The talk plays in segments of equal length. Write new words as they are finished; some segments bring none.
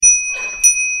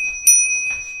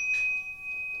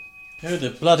Who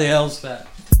the bloody hell's that?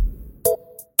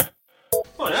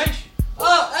 What, H?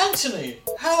 Oh, Anthony!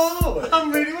 How are we?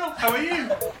 I'm really well. How are you?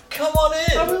 Come on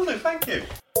in! I will do, thank you.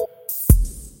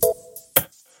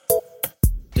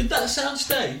 Did that sound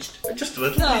staged? Just a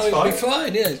little. No, it's it'll fine. be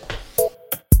fine, yeah.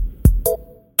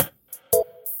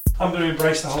 I'm going to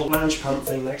embrace the whole lounge pant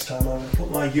thing next time. I'm going to put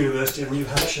my University of New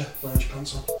Hampshire lounge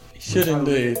pants on. You should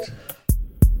indeed.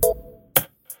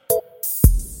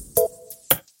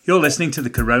 You're listening to the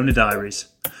Corona Diaries,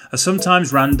 a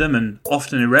sometimes random and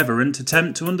often irreverent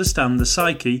attempt to understand the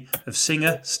psyche of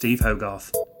singer Steve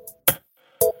Hogarth.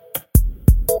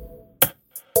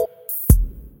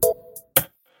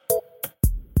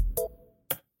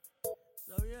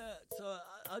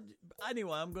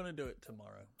 Anyway, I'm going to do it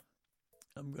tomorrow.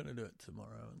 And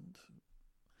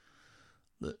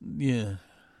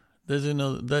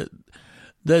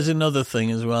there's another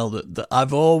thing as well that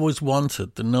I've always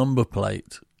wanted, the number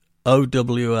plate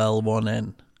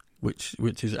OWL1N, which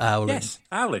is Owling. Yes,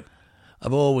 Owling.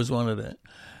 I've always wanted it,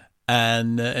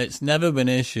 and it's never been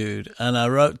issued. And I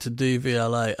wrote to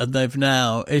DVLA, and they've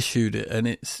now issued it, and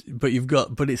it's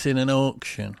in an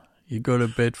auction. You've got to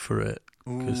bid for it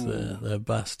because they're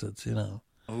bastards, you know.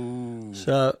 Ooh.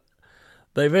 So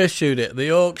they've issued it.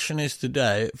 The auction is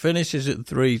today. It finishes at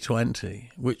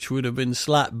 3:20, which would have been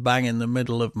slap bang in the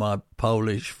middle of my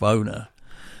Polish phoner,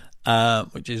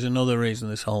 which is another reason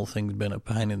this whole thing's been a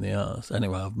pain in the arse.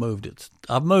 Anyway, I've moved it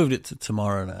to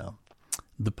tomorrow now.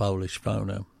 The Polish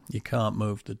phoner. You can't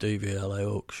move the DVLA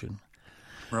auction.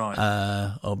 Right.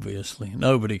 Obviously.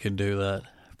 Nobody can do that.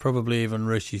 Probably even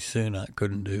Rishi Sunak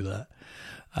couldn't do that.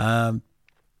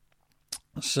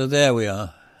 So there we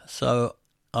are. So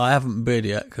I haven't bid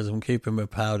yet because I'm keeping my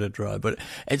powder dry. But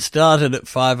it started at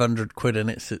 500 quid and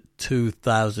it's at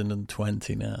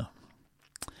 2,020 now.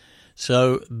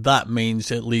 So that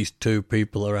means at least two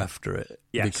people are after it.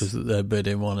 Yes. Because they're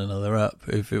bidding one another up.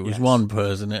 If it was one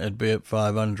person, it'd be at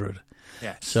 500.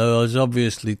 Yes. So there's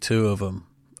obviously two of them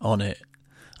on it,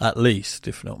 at least,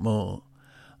 if not more.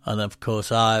 And of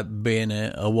course, I, being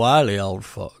a wily old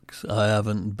fox, I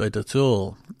haven't bid at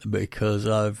all because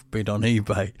I've bid on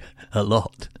eBay a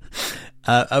lot.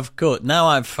 Of course, now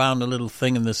I've found a little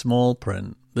thing in the small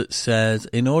print that says,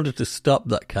 in order to stop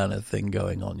that kind of thing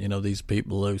going on, you know, these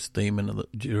people lose steam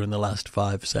during the last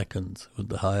 5 seconds with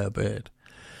the higher bid,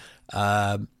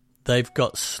 they've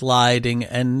got sliding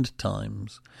end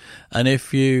times. And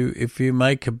if you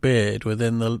make a bid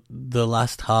within the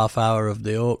last half hour of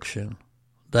the auction,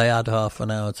 they add half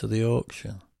an hour to the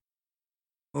auction.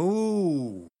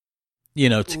 Ooh. You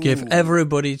know, to give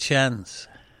everybody a chance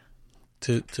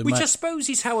Which I suppose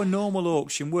is how a normal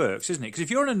auction works, isn't it? Because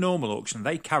if you're in a normal auction,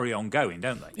 they carry on going,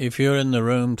 don't they? If you're in the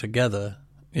room together,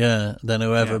 then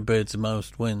whoever bids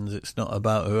most wins. It's not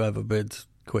about whoever bids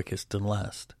quickest and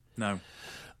last. No.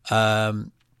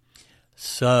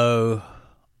 So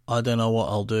I don't know what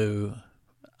I'll do.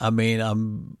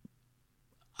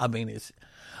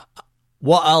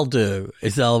 What I'll do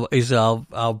is I'll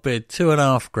bid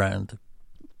 $2,500,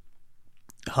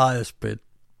 highest bid,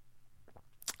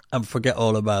 and forget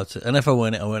all about it. And if I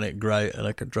win it great, and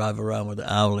I could drive around with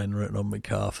Owling written on my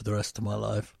car for the rest of my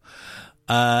life.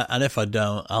 And if I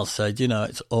don't, I'll say,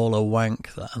 it's all a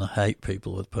wank, that, and I hate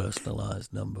people with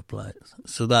personalised number plates.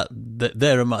 So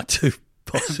there are my two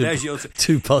possible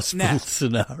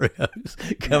scenarios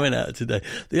coming out today.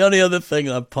 The only other thing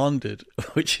I pondered,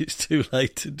 which is too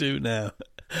late to do now,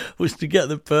 was to get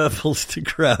the Purples to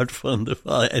crowdfund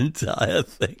the entire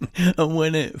thing and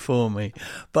win it for me.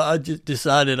 But I just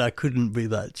decided I couldn't be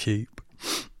that cheap.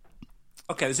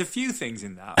 Okay, there's a few things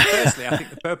in that. Firstly, I think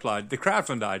the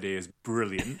crowdfund idea is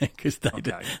brilliant. Because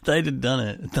they'd have done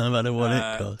it, no matter what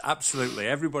it cost. Absolutely.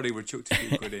 Everybody would chuck a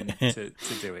few quid in to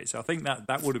do it. So I think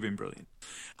that would have been brilliant.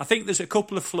 I think there's a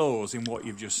couple of flaws in what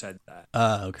you've just said there.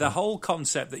 Okay. The whole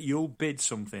concept that you'll bid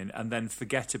something and then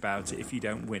forget about it if you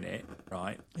don't win it,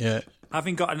 right? Yeah.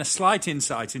 Having gotten a slight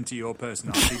insight into your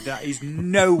personality, that is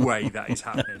no way that is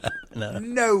happening.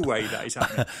 No way that is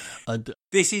happening.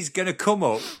 This is going to come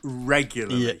up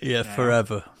regularly. Yeah,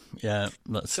 forever. Yeah,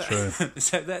 that's true.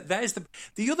 So there's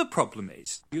the other problem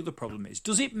is,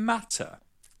 does it matter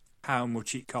how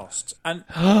much it costs? And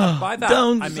by that,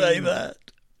 don't I mean, say that.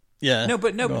 Yeah.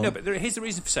 But here's the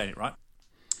reason for saying it, right?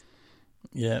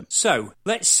 Yeah. So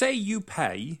let's say you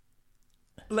pay.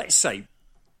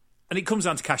 And it comes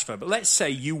down to cash flow, but let's say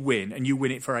you win and you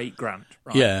win it for $8,000,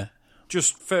 right? Yeah.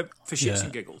 Just for shits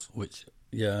and giggles.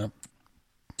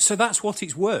 So that's what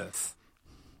it's worth.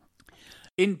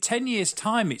 In 10 years'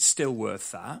 time, it's still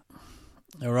worth that.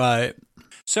 All right.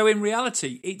 So in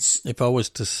reality, if I was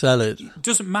to sell it,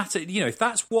 doesn't matter. If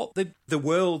that's what the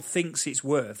world thinks it's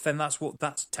worth, then that's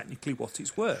technically what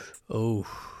it's worth. Oh,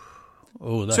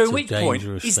 that's so a at which point,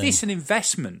 dangerous is thing. this an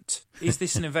investment? Is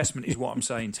this an investment? Is what I'm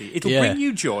saying to you. It'll bring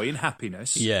you joy and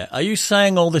happiness. Yeah. Are you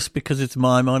saying all this because it's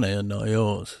my money and not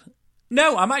yours?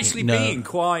 No, I'm actually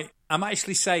I'm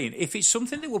actually saying if it's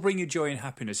something that will bring you joy and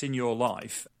happiness in your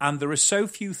life, and there are so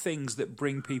few things that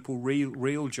bring people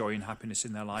real joy and happiness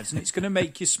in their lives, and it's going to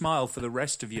make you smile for the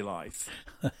rest of your life,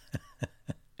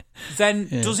 then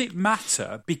does it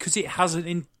matter because it has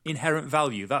an inherent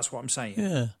value? That's what I'm saying.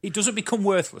 Yeah. It doesn't become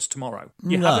worthless tomorrow.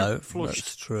 You No, haven't flushed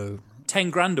that's true. 10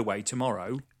 grand away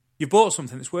tomorrow. You bought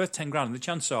something that's worth 10 grand, and the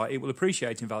chances are it will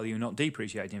appreciate in value, not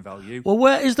depreciate in value.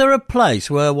 Well, is there a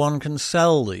place where one can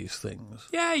sell these things?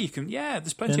 Yeah, you can. Yeah,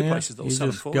 there's plenty of places that will sell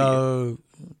them for you. You just go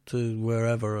to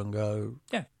wherever and go,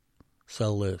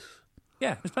 sell this.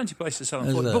 Yeah, there's plenty of places to sell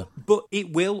them for you. But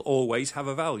it will always have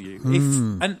a value.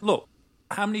 And look,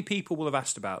 how many people will have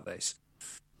asked about this?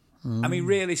 I mean,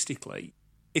 realistically,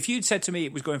 if you'd said to me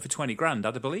it was going for 20 grand,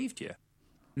 I'd have believed you.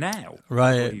 Now,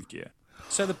 I believed you.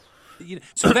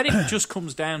 So then it just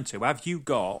comes down to, have you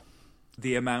got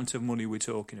the amount of money we're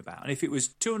talking about? And if it was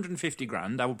 250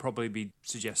 grand, I would probably be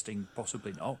suggesting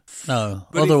possibly not. No,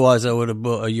 but otherwise I would have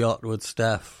bought a yacht with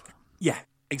staff. Yeah,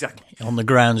 exactly. On the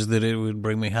grounds that it would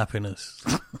bring me happiness.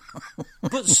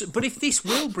 But if this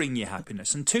will bring you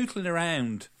happiness, and tootling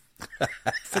around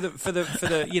for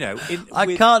the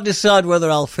I can't decide whether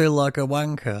I'll feel like a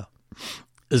wanker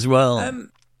as well.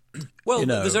 Well,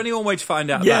 there's only one way to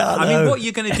find out. Yeah, I mean, what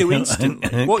you're going to do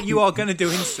instantly, what you are going to do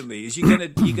instantly, is you're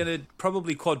going to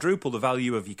probably quadruple the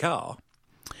value of your car.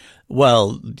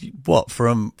 Well, what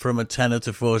from a tenner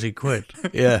to 40 quid?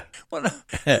 Yeah. Whatever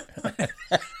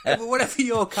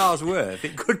your car's worth,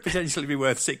 it could potentially be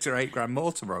worth 6 or 8 grand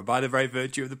more tomorrow by the very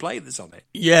virtue of the plate that's on it.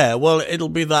 Yeah, well, it'll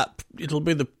be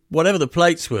whatever the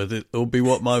plate's worth. It'll be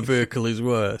what my vehicle is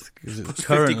worth because it's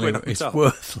currently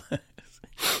worthless.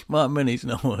 My Mini's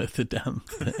not worth a damn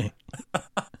thing.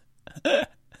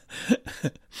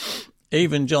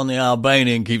 Even John the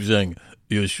Albanian keeps saying,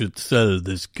 you should sell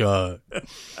this car.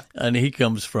 And he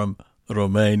comes from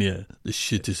Romania, the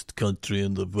shittest country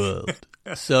in the world.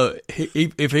 So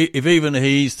if even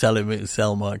he's telling me to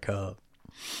sell my car,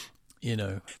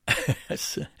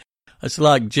 it's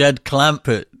like Jed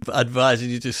Clampett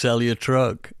advising you to sell your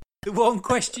truck. The one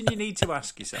question you need to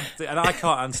ask yourself, and I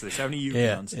can't answer this, only you can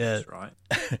answer this, right?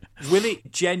 Will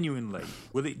it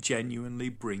genuinely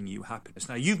bring you happiness?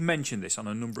 Now, you've mentioned this on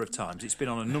a number of times. It's been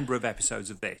on a number of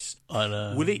episodes of this. I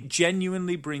know. Will it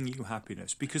genuinely bring you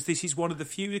happiness? Because this is one of the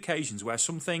few occasions where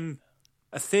something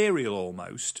ethereal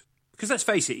almost, because let's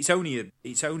face it, it's only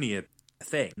a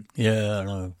thing. Yeah, I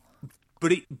know.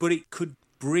 But it could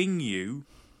bring you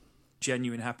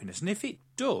genuine happiness. And if it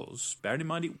does, bearing in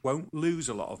mind it won't lose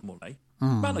a lot of money, you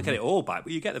might not get it all back,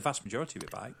 but you get the vast majority of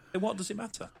it back, then what does it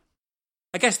matter?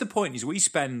 I guess the point is we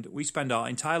spend our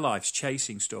entire lives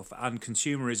chasing stuff, and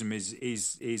consumerism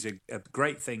is a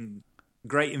great thing,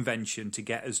 great invention to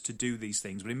get us to do these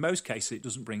things, but in most cases it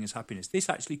doesn't bring us happiness. This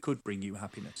actually could bring you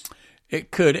happiness. It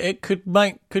could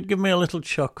give me a little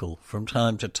chuckle from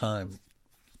time to time.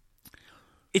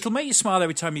 It'll make you smile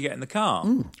every time you get in the car.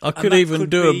 I could even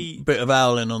do a bit of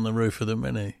owling on the roof of the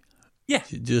Mini. Yeah.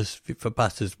 Just for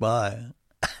passers-by.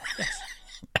 Yes.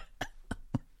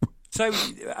 So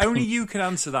only you can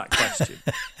answer that question.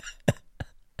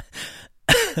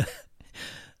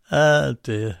 Oh,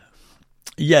 dear.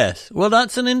 Yes. Well,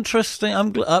 that's an interesting...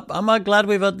 Am I glad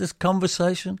we've had this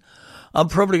conversation? I'm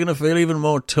probably going to feel even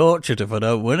more tortured if I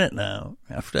don't win it now,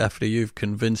 after you've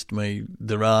convinced me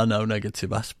there are no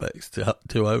negative aspects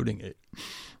to owning it.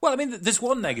 Well, I mean, there's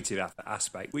one negative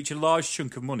aspect, which a large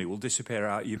chunk of money will disappear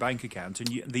out of your bank account,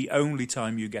 and the only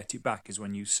time you get it back is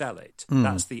when you sell it.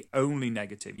 That's the only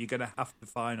negative. You're going to have to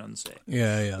finance it.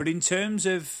 Yeah. But in terms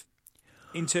of,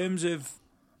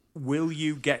 will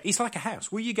you get? It's like a house.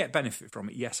 Will you get benefit from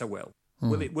it? Yes, I will.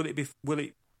 Will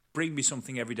it bring me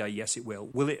something every day? Yes, it will.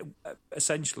 Will it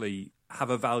essentially have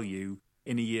a value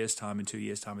in a year's time, in 2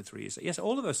 years' time, in 3 years? Yes,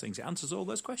 all of those things. It answers all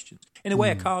those questions. In a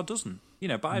way, a car doesn't.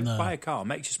 Buy a car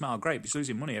makes you smile great, but it's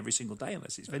losing money every single day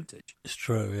unless it's vintage. It's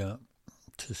true, yeah.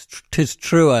 Tis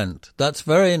true, and that's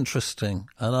very interesting,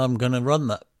 and I'm going to run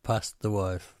that past the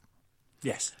wife.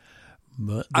 Yes.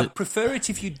 But I'd prefer it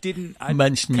if you didn't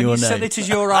mention your name. Can you sell it as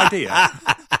your idea?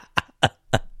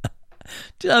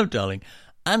 No, darling.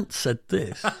 Ant said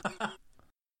this,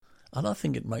 and I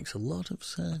think it makes a lot of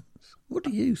sense. What do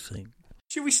you think?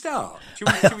 Should we start? Should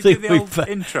we do the old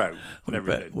intro and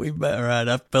everything? We better add.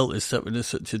 I've built this up into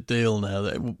such a deal now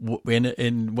that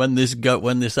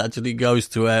when this actually goes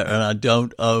to air and I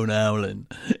don't own Owlin,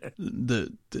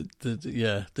 the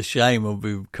shame will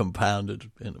be compounded.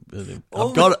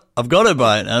 I've got to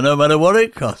buy it now, no matter what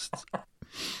it costs.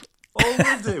 All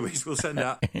we'll do is we'll send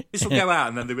out. This will go out,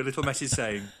 and then there'll be a little message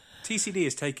saying TCD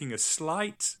is taking a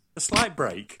slight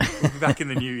break. We'll be back in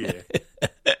the new year.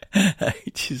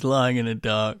 She's lying in a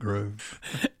dark room.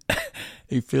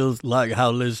 He feels like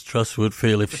how Liz Truss would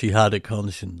feel if she had a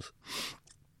conscience.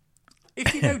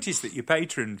 If you notice that your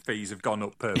patron fees have gone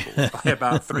up purple by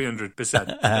about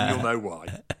 300%, then you'll know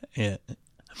why. Yeah.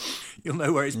 You'll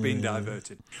know where it's been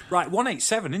diverted. Right,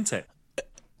 187, isn't it?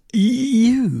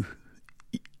 You.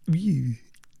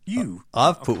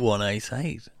 I've put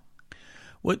 188.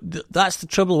 That's the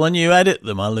trouble. When you edit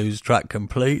them, I lose track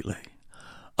completely.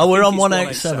 Oh, we're on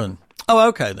 187. Oh,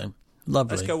 okay then.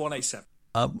 Lovely. Let's go 187.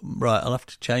 Right, I'll have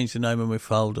to change the name of my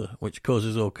folder, which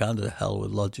causes all kinds of hell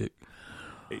with Logic.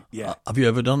 Yeah. Have you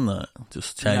ever done that?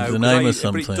 Just change the name of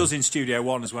something. But it does in Studio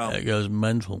One as well. It goes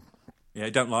mental. Yeah,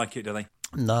 don't like it, do they?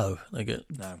 No, they get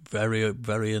very,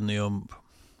 very in the ump.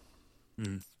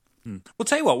 Well,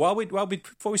 tell you what.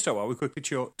 Before we start, while we're quickly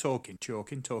talking,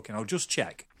 I'll just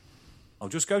check. I'll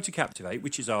just go to Captivate,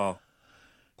 which is our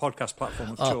podcast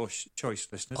platform of choice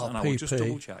listeners, and I will just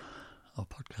double check. Our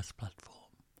podcast platform,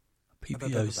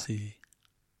 PPOC,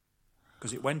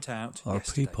 because it went out our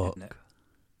yesterday, PPOC. didn't it?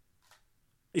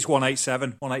 It's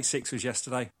 187. 186 was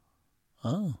yesterday.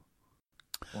 Oh,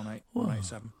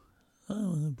 187.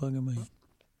 Oh, they're bugging me.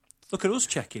 Look at us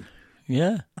checking.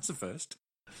 Yeah, that's the first.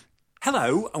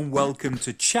 Hello and welcome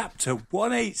to Chapter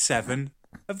 187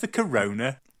 of the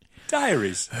Corona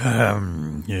Diaries.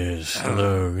 Yes,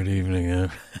 hello, good evening.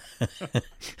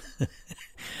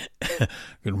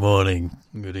 Good morning,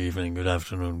 good evening, good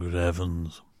afternoon, good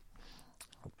heavens.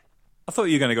 I thought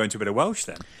you were going to go into a bit of Welsh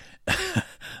then.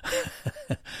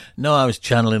 No, I was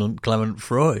channeling Clement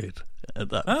Freud at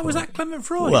that point. Was that Clement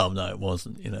Freud? Well, no, it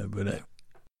wasn't, but...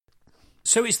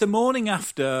 So it's the morning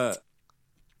after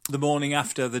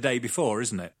the day before,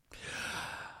 isn't it?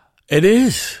 It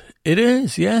is,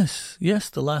 yes. Yes,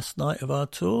 the last night of our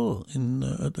tour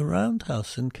at the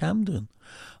Roundhouse in Camden.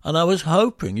 And I was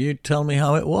hoping you'd tell me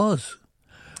how it was.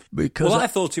 Because I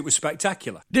thought it was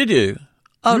spectacular. Did you?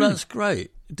 Oh, that's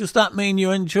great. Does that mean you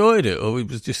enjoyed it, or it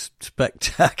was just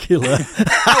spectacular?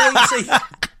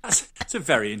 That's a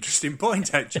very interesting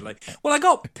point, actually. Well, I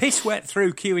got piss wet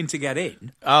through queuing to get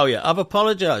in. Oh, yeah, I've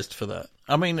apologised for that.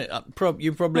 I mean,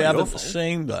 you probably haven't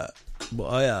seen that. But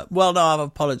I have. Well, no, I've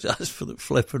apologised for the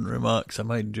flippant remarks I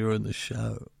made during the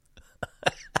show.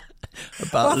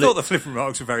 I thought the flippant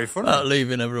remarks were very funny. About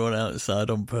leaving everyone outside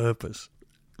on purpose.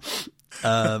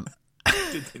 I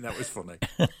didn't think that was funny.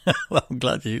 Well, I'm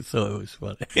glad you thought it was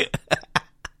funny.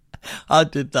 I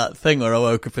did that thing where I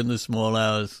woke up in the small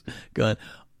hours going,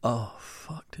 oh,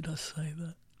 fuck, did I say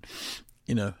that?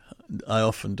 I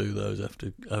often do those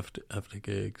after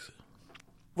gigs.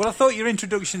 Well, I thought your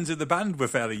introductions of the band were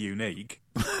fairly unique.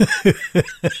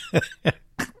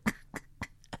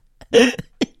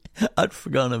 I'd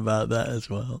forgotten about that as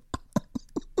well.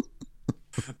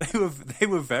 They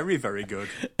were very, very good.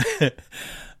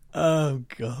 Oh,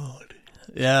 God.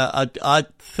 Yeah, I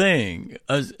think,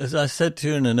 as I said to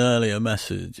you in an earlier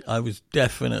message, I was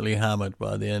definitely hammered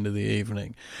by the end of the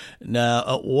evening.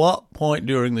 Now, at what point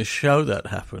during the show that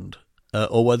happened,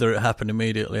 or whether it happened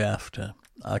immediately after,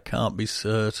 I can't be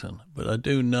certain. But I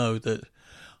do know that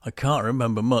I can't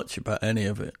remember much about any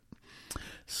of it.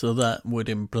 So that would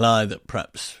imply that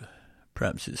perhaps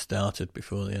it started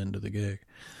before the end of the gig.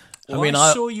 Well,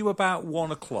 I saw you about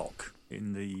 1 o'clock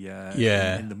in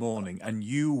the morning, and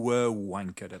you were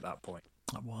wankered at that point.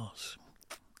 I was,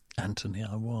 Anthony.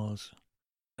 I was,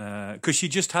 because you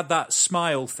just had that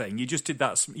smile thing. You just did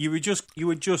that. You were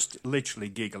just literally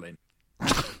giggling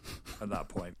at that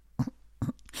point.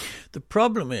 The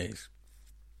problem is,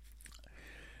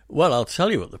 well, I'll tell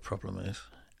you what the problem is.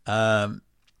 No,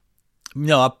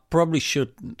 I probably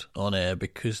shouldn't on air,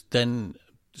 because then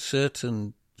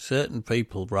certain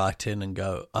people write in and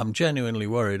go, I'm genuinely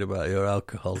worried about your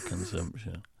alcohol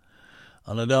consumption.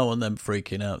 And I don't want them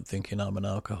freaking out thinking I'm an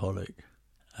alcoholic,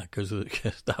 because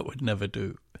that would never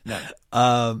do. No.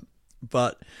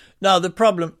 But no, the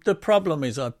problem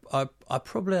is I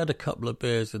probably had a couple of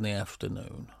beers in the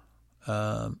afternoon.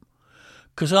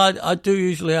 Because I do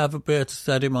usually have a beer to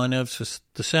steady my nerves for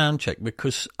the sound check,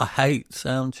 because I hate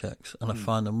sound checks, and I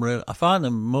find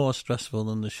them more stressful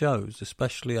than the shows,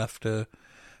 especially after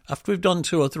we've done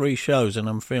 2 or 3 shows and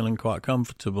I'm feeling quite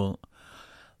comfortable.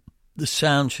 the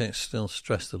sound check still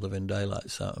stressed the living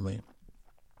daylights out of me.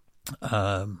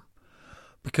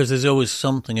 Because there's always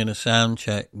something in a sound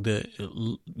check that,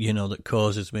 that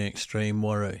causes me extreme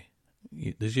worry.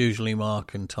 There's usually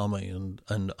Mark and Tommy,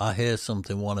 and I hear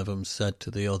something one of them said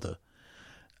to the other,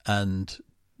 and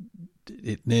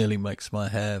it nearly makes my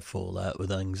hair fall out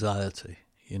with anxiety,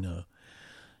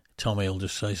 Tommy will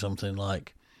just say something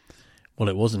like, well,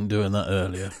 it wasn't doing that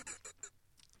earlier.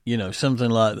 Something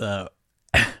like that.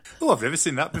 Oh, I've never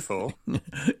seen that before.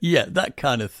 Yeah, that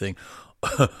kind of thing.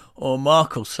 Or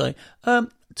Mark will say,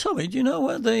 Tommy, do you know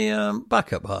where the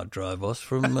backup hard drive was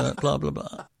from blah, blah,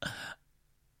 blah?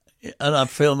 And I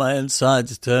feel my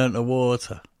insides turn to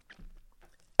water.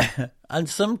 And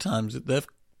sometimes they're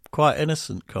quite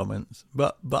innocent comments,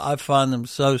 but I find them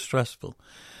so stressful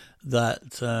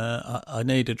that I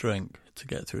need a drink to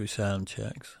get through sound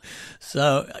checks.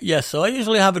 So I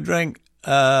usually have a drink.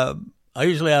 I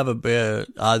usually have a beer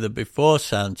either before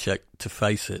sound check to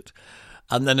face it,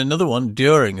 and then another one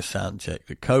during a sound check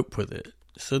to cope with it.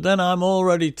 So then I'm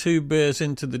already 2 beers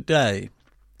into the day.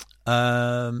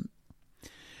 Then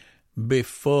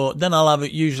I'll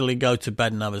usually go to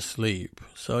bed and have a sleep.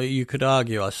 So you could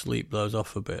argue I sleep those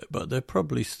off a bit, but they're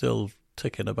probably still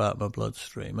ticking about my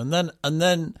bloodstream. And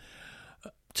then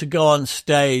to go on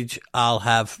stage, I'll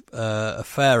have a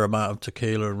fair amount of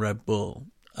tequila and Red Bull.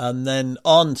 And then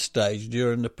on stage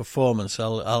during the performance,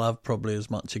 I'll have probably as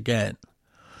much again.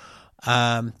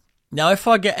 Now, if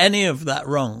I get any of that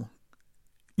wrong,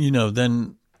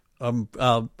 then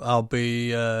I'll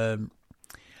be.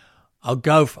 I'll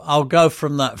go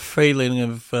from that feeling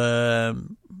of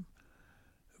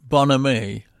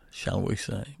bonhomie, shall we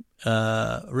say,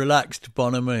 relaxed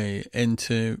bonhomie,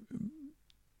 into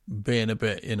being a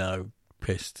bit,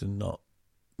 pissed and not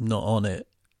on it.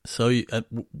 So,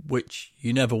 which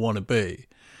you never want to be.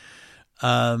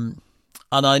 And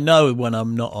I know when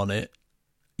I'm not on it,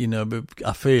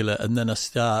 I feel it, and then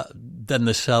then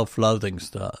the self-loathing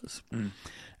starts.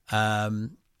 I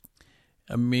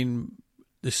mean,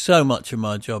 there's so much of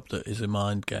my job that is a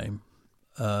mind game.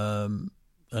 And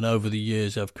over the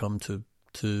years I've come to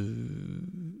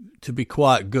be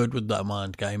quite good with that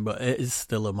mind game, but it is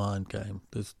still a mind game.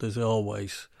 There's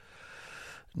always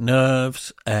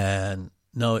nerves and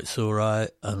no, it's all right,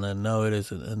 and then no, it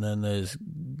isn't, and then there's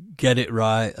get it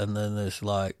right, and then there's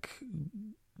like,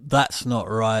 that's not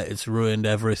right, it's ruined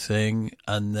everything,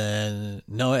 and then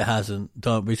no, it hasn't,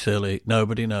 don't be silly,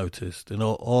 nobody noticed, and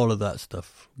all of that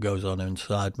stuff goes on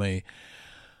inside me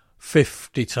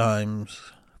 50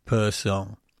 times per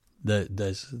song.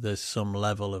 There's some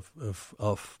level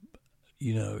of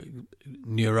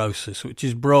neurosis, which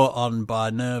is brought on by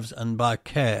nerves and by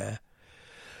care,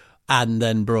 and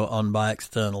then brought on by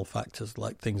external factors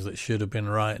like things that should have been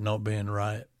right not being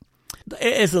right.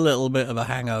 It is a little bit of a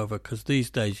hangover because these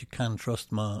days you can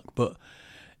trust Mark, but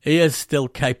he is still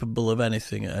capable of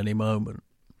anything at any moment.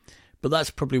 But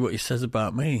that's probably what he says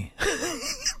about me.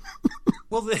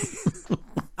 Well, do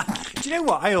you know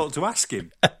what? I ought to ask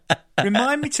him.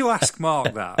 Remind me to ask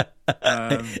Mark that.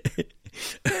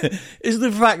 Is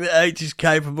the fact that H is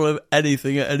capable of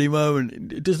anything at any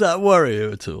moment, does that worry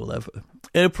you at all ever?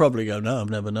 He'll probably go, no, I've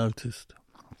never noticed.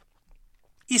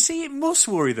 You see, it must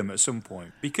worry them at some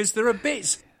point, because there are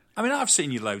bits. I mean, I've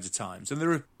seen you loads of times, and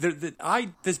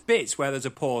there's bits where there's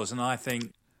a pause, and I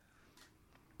think,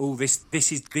 oh, this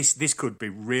could be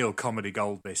real comedy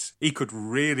gold. He could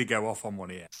really go off on one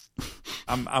here.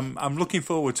 I'm looking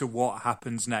forward to what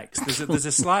happens next. There's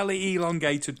a slightly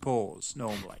elongated pause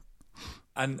normally,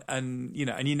 and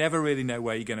you never really know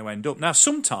where you're going to end up. Now,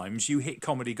 sometimes you hit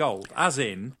comedy gold, as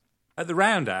in at the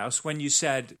Roundhouse when you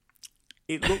said,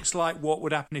 it looks like what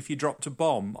would happen if you dropped a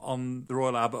bomb on the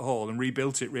Royal Albert Hall and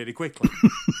rebuilt it really quickly.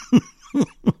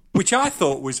 Which I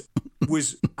thought was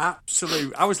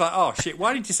absolute. I was like, oh, shit,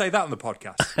 why didn't you say that on the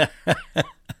podcast?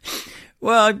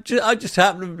 Well, I just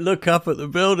happened to look up at the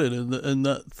building and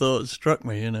that thought struck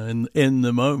me, in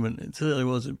the moment. It certainly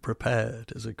wasn't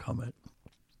prepared as a comment.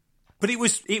 But it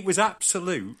was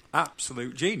absolute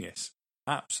genius.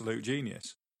 Absolute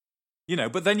genius.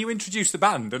 But then you introduced the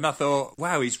band, and I thought,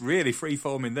 wow, he's really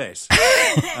free-forming this.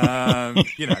 Going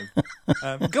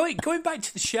back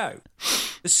to the show,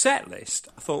 the set list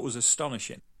I thought was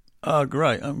astonishing. Oh,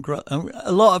 great.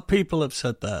 A lot of people have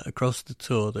said that across the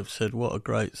tour. They've said, what a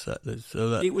great set list.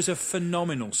 So it was a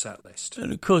phenomenal set list.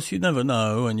 And, of course, you never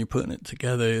know when you're putting it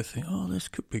together. You think, oh, this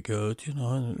could be good,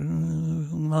 now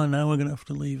we're going to have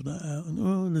to leave that out. And,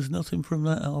 oh, there's nothing from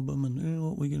that album. And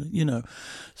what we're going to,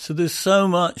 So there's so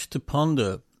much to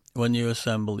ponder when you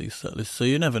assemble these set lists. So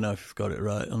you never know if you've got it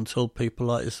right until people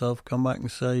like yourself come back and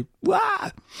say,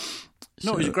 wow.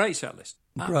 No, it was a great set list.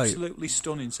 Great. Absolutely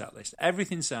stunning set list.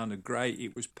 Everything sounded great.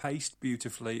 It was paced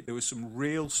beautifully. There was some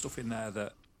real stuff in there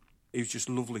that it was just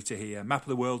lovely to hear. Map of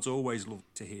the World's always lovely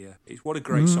to hear. It's what a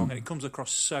great song, and it comes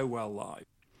across so well live.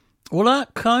 Well,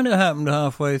 that kind of happened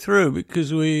halfway through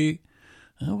because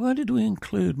where did we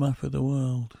include Map of the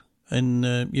World? And,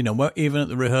 even at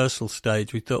the rehearsal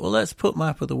stage, we thought, well, let's put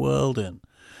Map of the World in.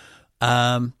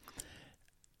 And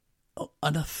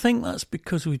I think that's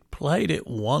because we played it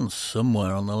once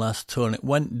somewhere on the last tour and it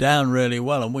went down really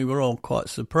well and we were all quite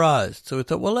surprised. So we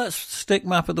thought, well, let's stick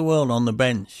Map of the World on the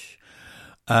bench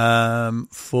because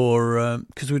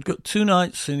we'd got 2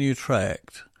 nights in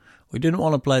Utrecht. We didn't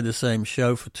want to play the same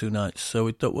show for 2 nights, so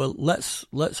we thought, well, let's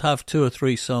have 2 or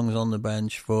 3 songs on the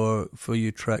bench for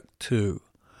Utrecht 2.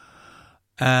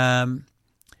 And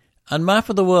Map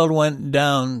of the World went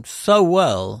down so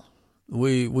well,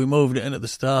 we moved it into the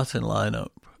starting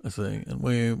lineup, I think, and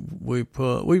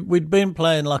we'd been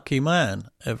playing Lucky Man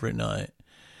every night,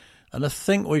 and I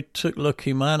think we took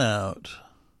Lucky Man out.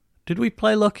 Did we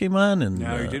play Lucky Man?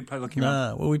 No, you didn't play Lucky Man.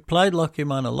 No, well, we played Lucky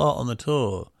Man a lot on the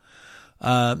tour.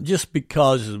 Just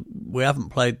because we haven't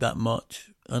played that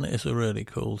much, and it's a really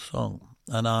cool song.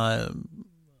 And I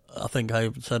think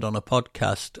I said on a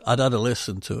podcast, I'd had a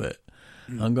listen to it.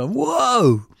 I'm going,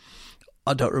 whoa!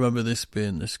 I don't remember this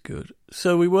being this good.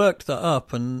 So we worked that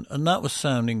up, and that was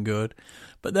sounding good.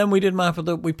 But then we played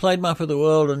Map of the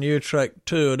World on Utrecht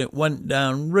too, and it went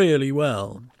down really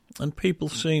well. And people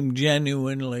seemed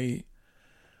genuinely,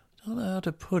 I don't know how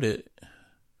to put it.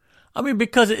 I mean,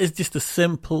 because it is just a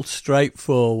simple,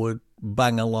 straightforward,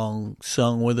 bang-along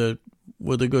song with a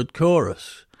good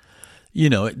chorus.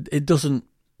 It doesn't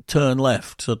turn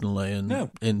left suddenly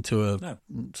and into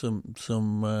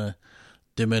some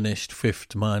diminished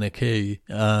fifth minor key.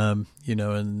 And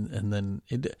then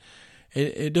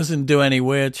it doesn't do any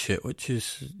weird shit, which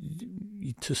is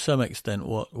to some extent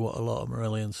what a lot of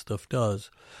Marillion stuff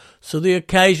does. So the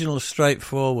occasional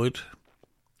straightforward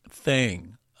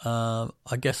thing,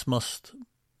 I guess must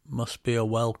be a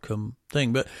welcome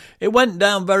thing. But it went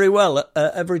down very well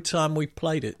every time we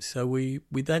played it, so we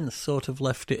then sort of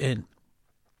left it in.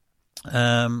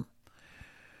 And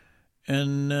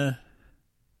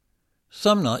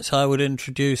some nights I would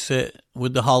introduce it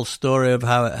with the whole story of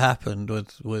how it happened,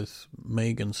 with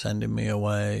Megan sending me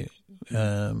away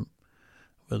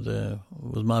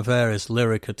with my various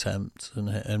lyric attempts,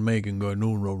 and Megan going,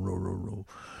 no.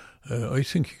 I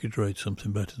think you could write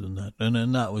something better than that.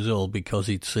 And that was all because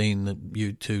he'd seen that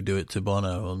you two do it to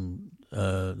Bono on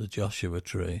the Joshua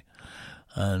Tree.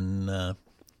 And I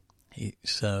think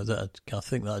that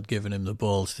had given him the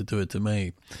balls to do it to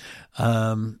me.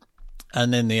 And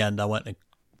in the end, I went to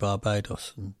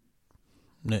Barbados, and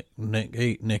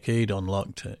Nick Eade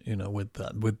unlocked it,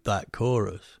 with that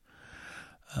chorus.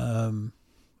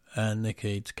 And Nick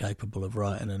Eade's capable of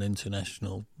writing an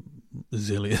international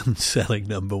zillion selling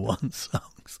 #1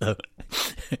 song. So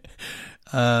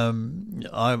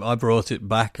I brought it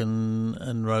back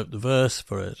and wrote the verse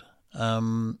for it.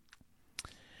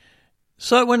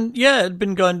 So it had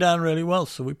been going down really well,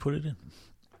 so we put it in.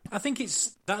 I think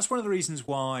that's one of the reasons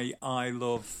why I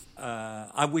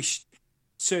wish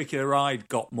Circular Ride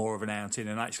got more of an outing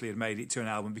and actually had made it to an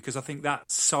album, because I think that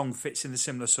song fits in the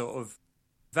similar sort of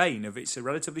vein of, it's a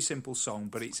relatively simple song,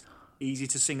 but it's easy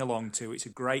to sing along to. It's a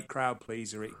great crowd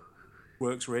pleaser. It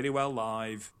works really well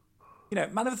live.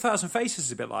 Man of 1,000 Faces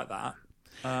is a bit like that.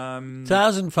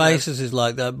 1,000 Faces is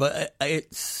like that, but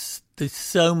there's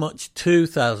so much to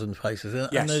 1,000 Faces,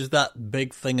 and there's that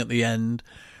big thing at the end,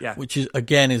 which is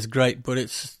great. But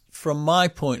it's, from my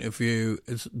point of view,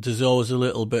 there's always a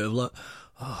little bit of like,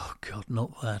 oh God,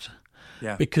 not that,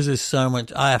 because there's so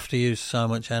much. I have to use so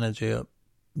much energy up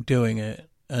doing it,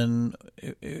 and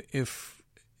if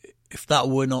that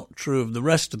were not true of the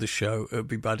rest of the show, it would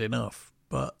be bad enough.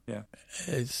 But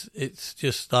it's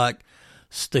just like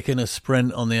sticking a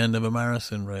sprint on the end of a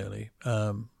marathon, really,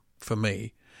 for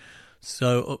me.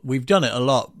 So we've done it a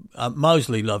lot.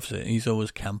 Mosley loves it. He's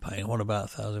always campaigning, what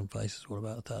about 1,000 Faces? What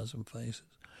about 1,000 Faces?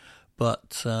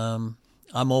 But I'm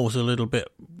always a little bit,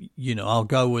 I'll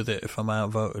go with it if I'm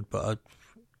outvoted. But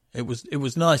it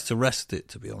was nice to rest it,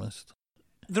 to be honest.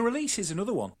 The release is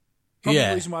another one. Probably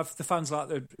the reason why the fans like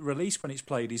the release when it's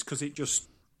played is because it just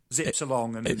zips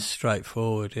along, and it's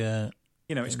straightforward.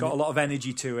 It's got a lot of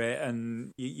energy to it,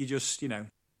 and you just, you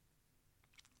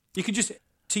can just,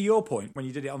 to your point when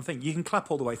you did it on Thing, you can clap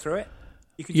all the way through it.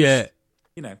 You can just,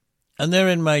 and they're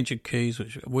in major keys,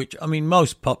 which I mean,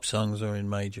 most pop songs are in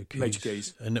major keys. Major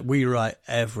keys, and we write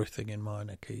everything in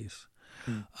minor keys,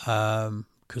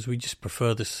 because we just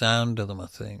prefer the sound of them, I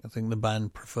think. I think the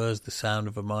band prefers the sound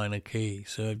of a minor key.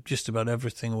 So just about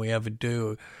everything we ever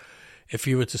do, if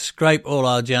you were to scrape all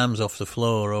our jams off the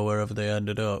floor or wherever they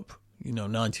ended up,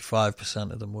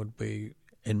 95% of them would be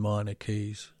in minor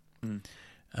keys.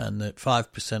 And that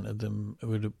 5% of them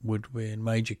would be in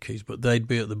major keys, but they'd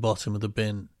be at the bottom of the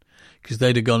bin because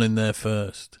they'd have gone in there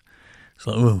first. It's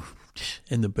like, oh,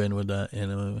 in the bin with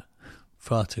that,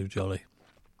 far too jolly.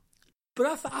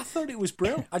 But I thought it was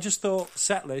brilliant. I just thought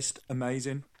setlist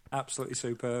amazing, absolutely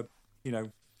superb.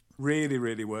 Really,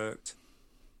 really worked.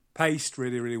 Paced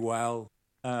really, really well.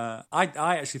 I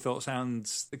actually thought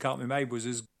Sounds That Can't Be Made was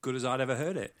as good as I'd ever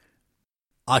heard it.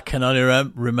 I can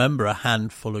only remember a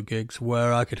handful of gigs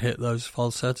where I could hit those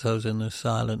falsettos in the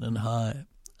silent and high.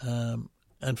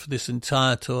 And for this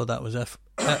entire tour, that was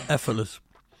effortless.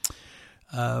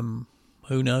 Who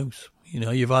knows?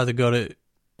 You've either got it...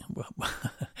 I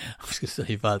was going to say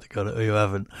you've either got it or you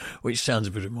haven't, which sounds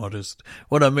a bit modest.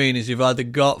 What I mean is you've either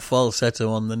got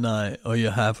falsetto on the night or you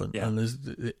haven't. Yeah.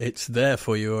 And it's there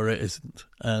for you or it isn't.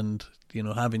 And,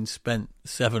 having spent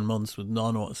 7 months with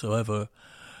none whatsoever,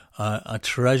 I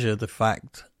treasure the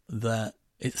fact that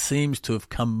it seems to have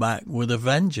come back with a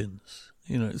vengeance.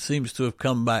 It seems to have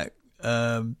come back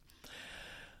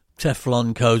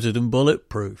Teflon-coated and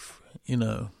bulletproof.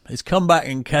 It's come back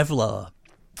in Kevlar,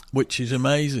 which is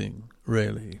amazing,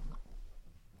 really.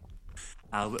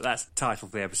 Albert, that's the title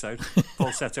for the episode.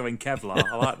 Falsetto in Kevlar.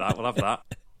 I like that. We'll have that.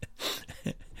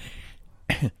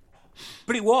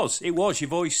 But it was. Your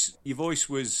voice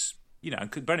was,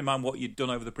 bearing in mind what you'd done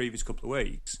over the previous couple of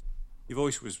weeks, your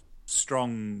voice was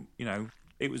strong,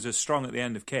 it was as strong at the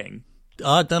end of King.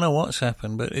 I don't know what's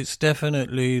happened, but it's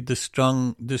definitely the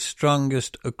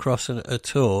strongest across a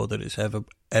tour that it's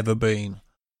ever been.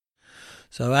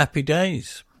 So happy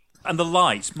days. And the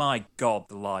lights, my God,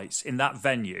 the lights in that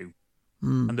venue,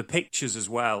 and the pictures as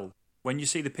well. When you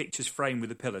see the pictures framed with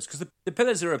the pillars, because the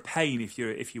pillars are a pain if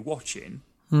you're watching,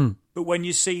 but when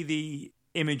you see the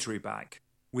imagery back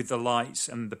with the lights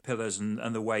and the pillars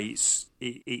and the way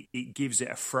it gives it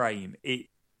a frame, it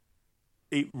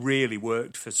really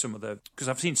worked for some of the, because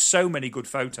I've seen so many good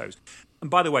photos, and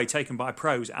by the way, taken by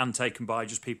pros and taken by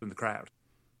just people in the crowd.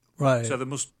 Right. So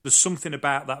there's something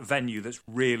about that venue that's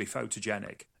really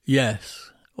photogenic.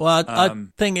 Yes. Well, I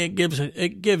think it gives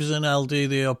an LD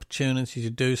the opportunity to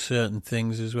do certain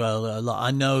things as well.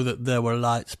 I know that there were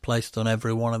lights placed on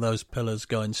every one of those pillars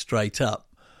going straight up.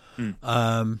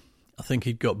 I think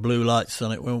he'd got blue lights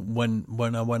on it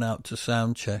when I went out to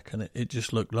sound check, and it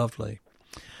just looked lovely.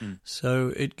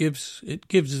 So it gives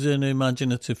an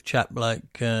imaginative chap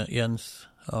like Jens,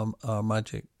 our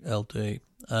Magic LD,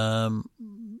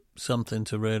 something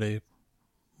to really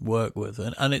work with,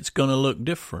 and it's going to look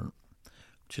different,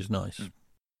 which is nice.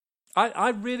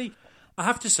 I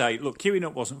have to say, look, queuing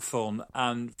up wasn't fun,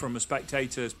 and from a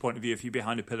spectator's point of view, if you're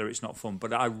behind a pillar, it's not fun,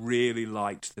 but I really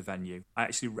liked the venue.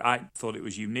 I thought it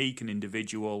was unique and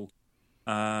individual.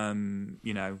 I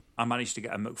managed to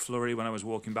get a McFlurry when I was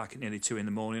walking back at nearly 2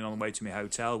 a.m. on the way to my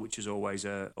hotel, which is always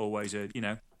a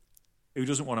who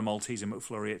doesn't want a Malteser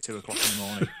McFlurry at 2 o'clock in the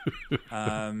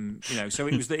morning? So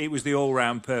it was the all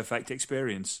round perfect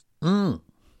experience.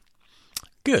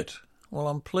 Good. Well,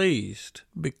 I'm pleased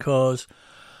because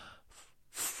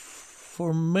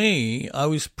for me, I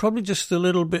was probably just a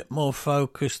little bit more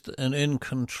focused and in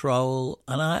control,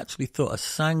 and I actually thought I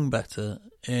sang better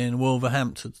in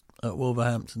Wolverhampton at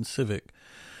Wolverhampton Civic.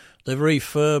 They've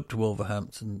refurbed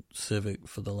Wolverhampton Civic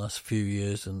for the last few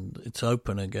years, and it's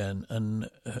open again, and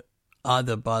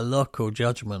either by luck or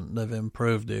judgment, they've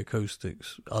improved the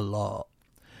acoustics a lot,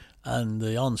 and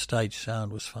the on-stage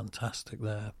sound was fantastic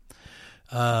there.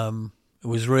 It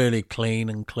was really clean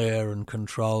and clear and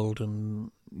controlled,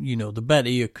 and the better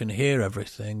you can hear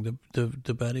everything,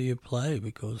 the better you play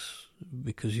because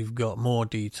you've got more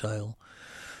detail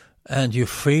and you're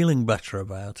feeling better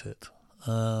about it,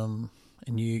 and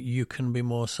you can be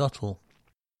more subtle.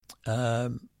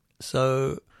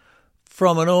 So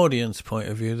from an audience point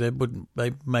of view,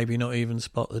 they maybe not even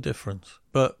spot the difference.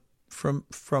 But from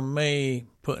me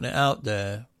putting it out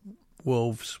there,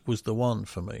 Wolves was the one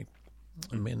for me.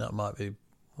 I mean, that might be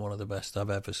one of the best I've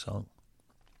ever sung.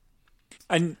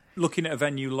 And looking at a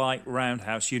venue like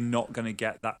Roundhouse, you're not going to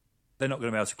get that. They're not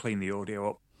going to be able to clean the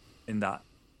audio up in that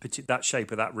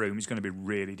shape of that room. Is going to be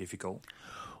really difficult.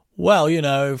 Well,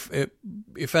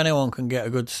 if anyone can get a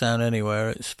good sound anywhere,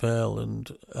 it's Phil, and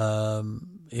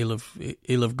he'll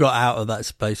have got out of that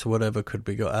space or whatever could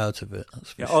be got out of it.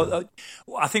 That's for sure.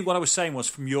 I think what I was saying was,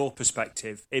 from your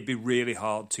perspective, it'd be really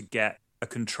hard to get a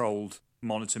controlled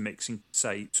monitor mixing,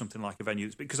 say, something like a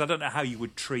venue, because I don't know how you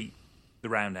would treat the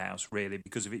Roundhouse, really,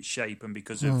 because of its shape and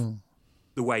because of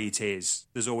the way it is.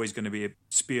 There's always going to be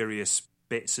spurious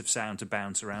bits of sound to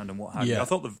bounce around and what have you. I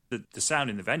thought the sound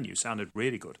in the venue sounded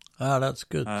really good. Oh, that's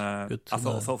good. Good to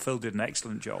know. I thought Phil did an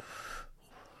excellent job.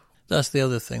 That's the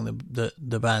other thing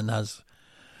the band has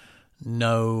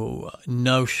no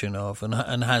notion of,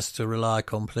 and has to rely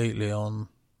completely on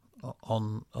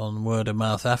word of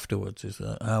mouth afterwards. Is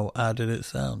that how did it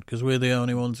sound? Because we're the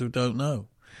only ones who don't know.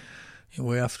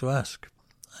 We have to ask.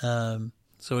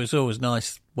 So it's always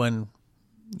nice when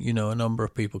a number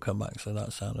of people come back and say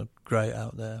that sounded great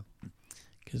out there.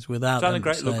 Because without them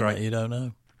saying that, you don't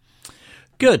know.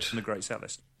 Good. And a great set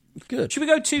list. Good. Should we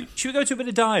go to a bit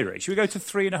of diary? Should we go to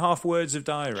 3.5 words of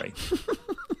diary?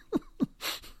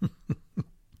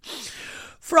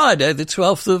 Friday, the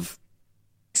 12th of...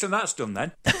 So that's done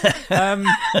then.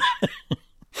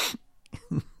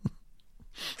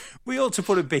 We ought to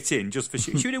put a bit in just for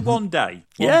shit. Should we do one day?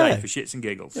 One day for shits and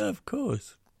giggles? Yeah, of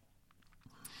course.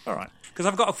 All right. Because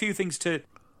I've got a few things to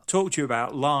talk to you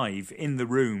about live in the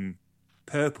room.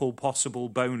 Purple possible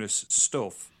bonus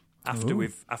stuff after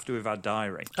we've had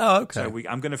diary. Oh, okay. So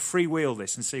I'm going to freewheel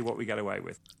this and see what we get away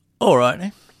with. All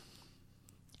right.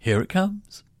 Here it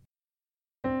comes.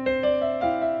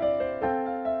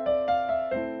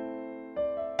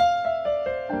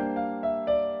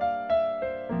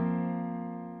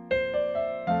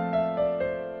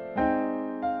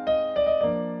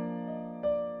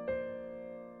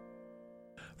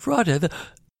 Friday the...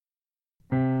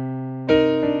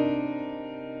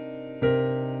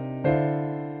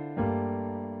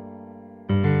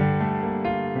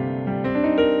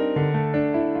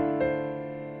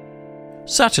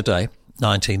 Saturday,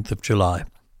 19th of July.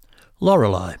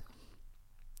 Lorelei.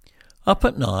 Up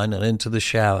at 9 and into the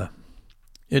shower.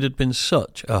 It had been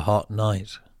such a hot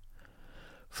night.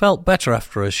 Felt better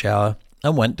after a shower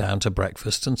and went down to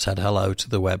breakfast and said hello to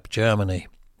the Web Germany.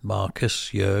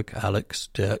 Marcus, Jörg, Alex,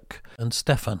 Dirk and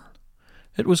Stefan.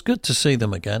 It was good to see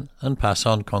them again and pass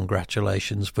on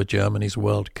congratulations for Germany's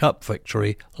World Cup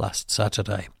victory last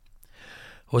Saturday.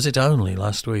 Was it only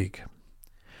last week?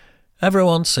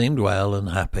 Everyone seemed well and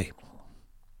happy.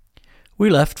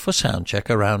 We left for soundcheck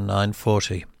around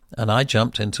 9:40 and I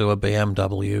jumped into a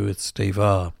BMW with Steve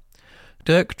R.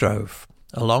 Dirk drove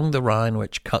along the Rhine,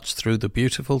 which cuts through the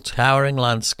beautiful towering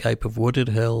landscape of wooded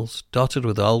hills dotted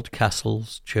with old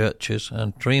castles, churches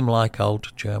and dreamlike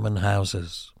old German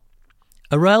houses.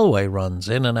 A railway runs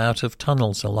in and out of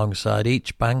tunnels alongside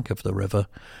each bank of the river,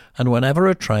 and whenever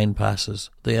a train passes,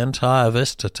 the entire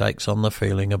vista takes on the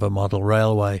feeling of a model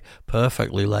railway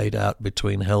perfectly laid out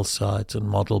between hillsides and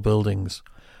model buildings,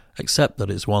 except that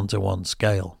it's 1-to-1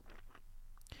 scale.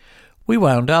 We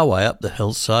wound our way up the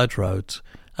hillside roads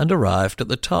and arrived at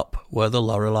the top where the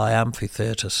Lorelei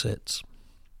Amphitheatre sits.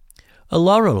 A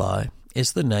Lorelei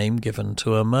is the name given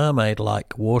to a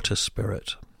mermaid-like water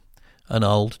spirit, an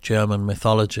old German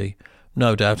mythology,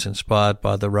 no doubt inspired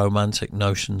by the romantic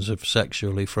notions of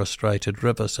sexually frustrated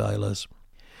river sailors.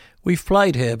 We've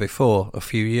played here before, a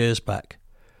few years back.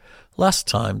 Last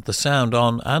time the sound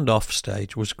on and off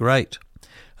stage was great,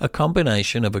 a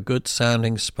combination of a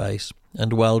good-sounding space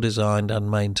and well-designed and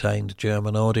maintained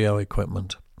German audio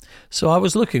equipment, so I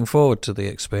was looking forward to the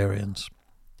experience.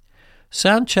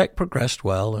 Soundcheck progressed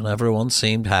well and everyone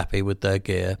seemed happy with their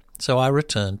gear, so I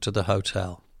returned to the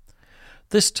hotel.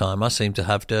 This time I seemed to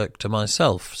have Dirk to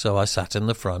myself, so I sat in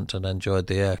the front and enjoyed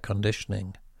the air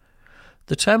conditioning.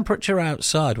 The temperature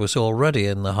outside was already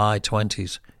in the high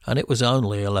 20s, and it was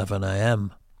only 11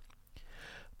 a.m.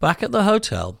 Back at the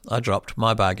hotel, I dropped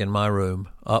my bag in my room,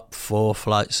 up 4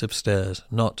 flights of stairs,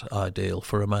 not ideal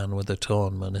for a man with a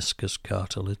torn meniscus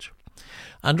cartilage,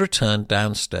 and returned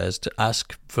downstairs to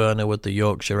ask Werner with the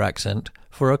Yorkshire accent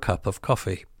for a cup of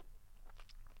coffee.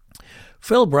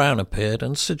 Phil Brown appeared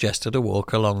and suggested a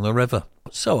walk along the river,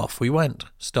 so off we went,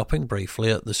 stopping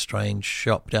briefly at the strange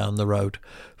shop down the road,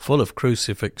 full of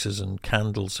crucifixes and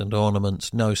candles and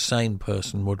ornaments no sane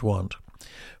person would want,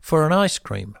 for an ice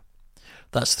cream.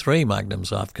 That's 3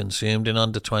 magnums I've consumed in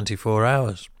under 24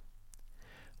 hours.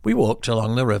 We walked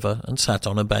along the river and sat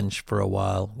on a bench for a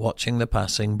while, watching the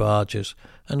passing barges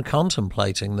and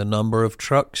contemplating the number of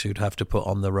trucks you'd have to put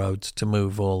on the roads to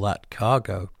move all that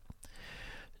cargo.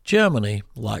 Germany,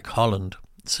 like Holland,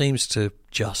 seems to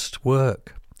just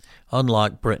work,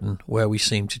 unlike Britain, where we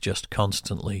seem to just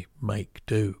constantly make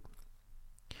do.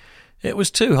 It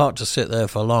was too hot to sit there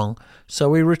for long, so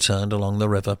we returned along the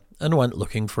river and went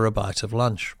looking for a bite of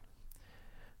lunch.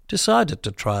 Decided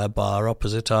to try a bar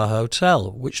opposite our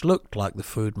hotel, which looked like the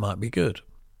food might be good.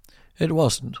 It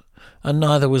wasn't, and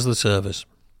neither was the service.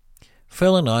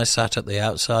 Phil and I sat at the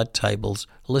outside tables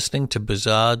listening to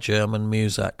bizarre German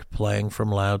music playing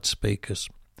from loudspeakers.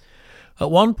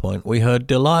 At one point we heard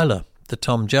Delilah, the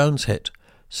Tom Jones hit,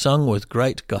 sung with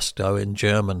great gusto in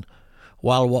German,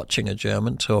 while watching a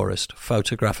German tourist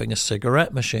photographing a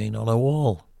cigarette machine on a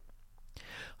wall.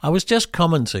 I was just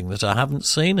commenting that I haven't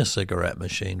seen a cigarette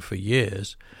machine for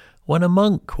years when a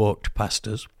monk walked past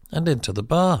us and into the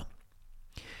bar.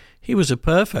 He was a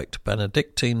perfect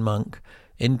Benedictine monk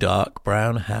in dark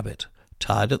brown habit,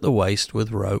 tied at the waist with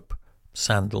rope,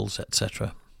 sandals,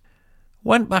 etc.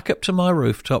 Went back up to my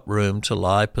rooftop room to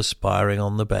lie perspiring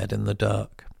on the bed in the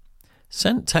dark.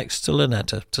 Sent text to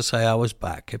Lynetta to say I was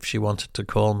back if she wanted to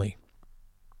call me.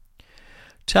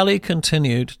 Telly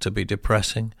continued to be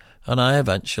depressing, and I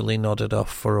eventually nodded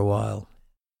off for a while.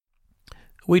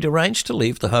 We'd arranged to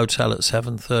leave the hotel at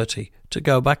 7:30 to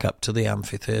go back up to the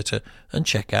amphitheatre and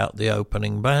check out the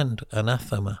opening band,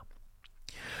 Anathema.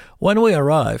 When we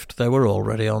arrived, they were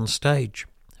already on stage.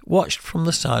 Watched from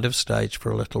the side of stage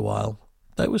for a little while.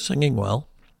 They were singing well.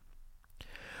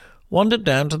 Wandered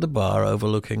down to the bar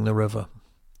overlooking the river.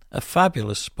 A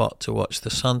fabulous spot to watch the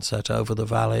sunset over the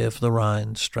valley of the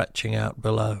Rhine stretching out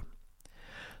below.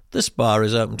 This bar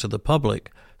is open to the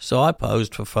public, so I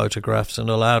posed for photographs and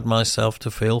allowed myself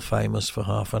to feel famous for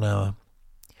half an hour.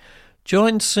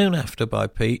 Joined soon after by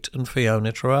Pete and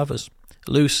Fiona Travers,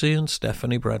 Lucy and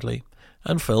Stephanie Bradley,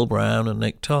 and Phil Brown and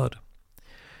Nick Todd.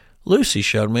 Lucy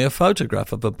showed me a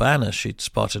photograph of a banner she'd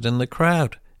spotted in the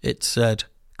crowd. It said,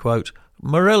 quote,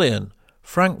 "Marillion,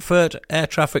 Frankfurt Air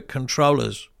Traffic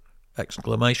Controllers!"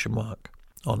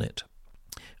 on it.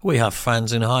 We have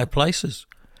fans in high places.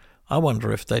 I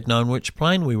wonder if they'd known which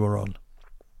plane we were on.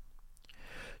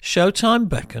 Showtime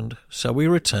beckoned, so we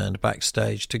returned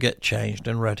backstage to get changed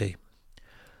and ready.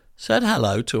 Said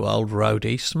hello to old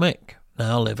roadie Smick,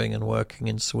 now living and working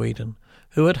in Sweden,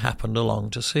 who had happened along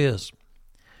to see us.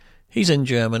 He's in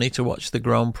Germany to watch the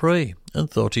Grand Prix and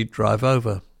thought he'd drive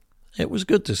over. It was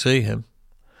good to see him.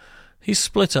 He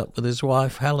split up with his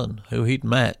wife Helen, who he'd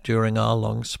met during our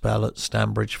long spell at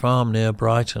Stanbridge Farm near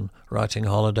Brighton, writing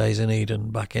Holidays in Eden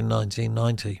back in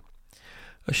 1990.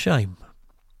 A shame.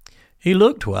 He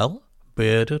looked well,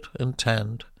 bearded and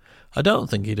tanned. I don't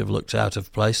think he'd have looked out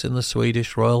of place in the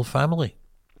Swedish royal family.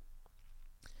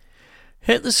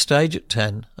 Hit the stage at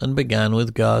 10 and began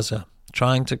with Gaza,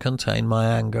 trying to contain my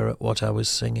anger at what I was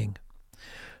singing.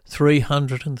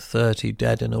 330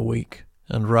 dead in a week,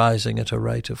 and rising at a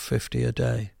rate of 50 a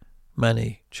day.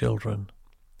 Many children.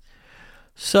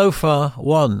 So far,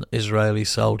 1 Israeli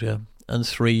soldier and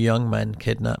 3 young men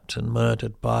kidnapped and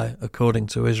murdered by, according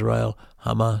to Israel,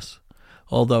 Hamas,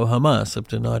 although Hamas have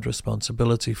denied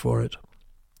responsibility for it.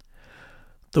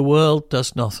 The world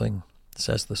does nothing,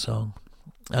 says the song,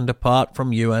 and apart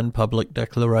from UN public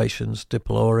declarations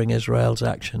deploring Israel's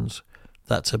actions,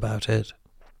 that's about it.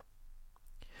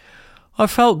 I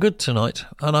felt good tonight,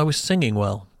 and I was singing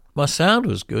well. My sound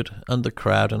was good, and the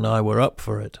crowd and I were up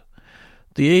for it.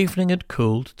 The evening had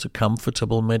cooled to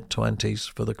comfortable mid-20s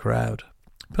for the crowd.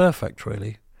 Perfect,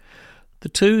 really. The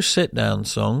 2 sit-down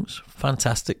songs,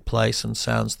 Fantastic Place and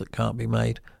Sounds That Can't Be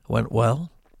Made, went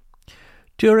well.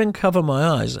 During Cover My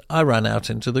Eyes, I ran out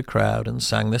into the crowd and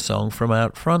sang the song from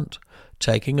out front,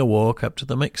 taking a walk up to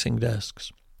the mixing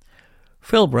desks.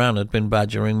 Phil Brown had been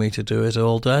badgering me to do it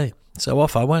all day, so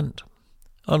off I went.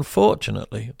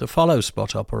 Unfortunately, the follow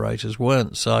spot operators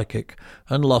weren't psychic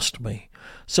and lost me,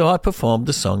 so I performed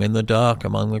the song in the dark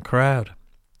among the crowd.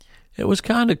 It was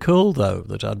kind of cool, though,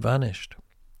 that I'd vanished.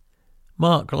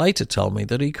 Mark later told me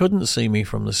that he couldn't see me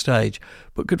from the stage,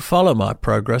 but could follow my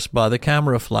progress by the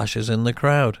camera flashes in the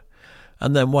crowd.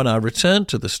 And then when I returned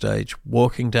to the stage,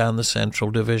 walking down the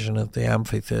central division of the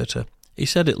amphitheatre, he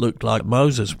said it looked like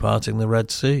Moses parting the Red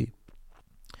Sea.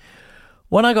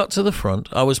 When I got to the front,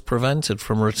 I was prevented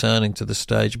from returning to the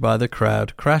stage by the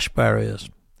crowd crash barriers.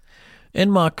 In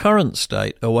my current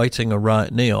state, awaiting a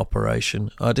right knee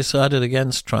operation, I decided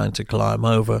against trying to climb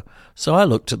over, so I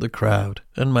looked at the crowd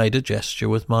and made a gesture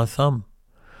with my thumb.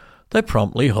 They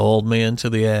promptly hauled me into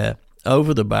the air,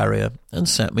 over the barrier, and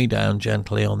set me down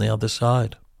gently on the other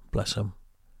side. Bless 'em.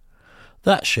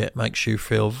 That shit makes you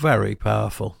feel very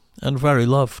powerful and very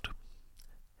loved.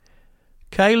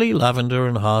 Kaylee, Lavender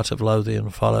and Heart of Lothian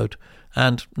followed,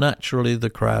 and naturally the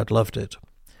crowd loved it.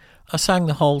 I sang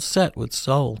the whole set with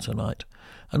soul tonight,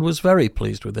 and was very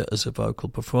pleased with it as a vocal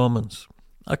performance.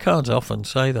 I can't often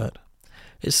say that.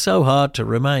 It's so hard to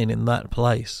remain in that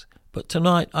place, but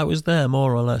tonight I was there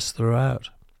more or less throughout.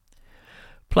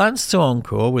 Plans to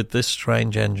encore with This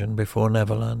Strange Engine before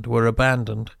Neverland were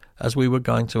abandoned as we were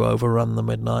going to overrun the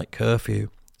midnight curfew,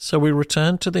 so we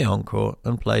returned to the encore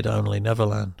and played only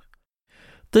Neverland.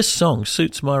 This song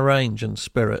suits my range and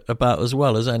spirit about as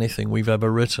well as anything we've ever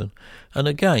written, and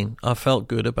again I felt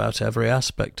good about every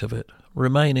aspect of it,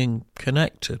 remaining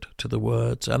connected to the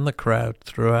words and the crowd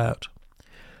throughout.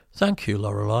 Thank you,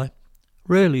 Lorelei.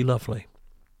 Really lovely.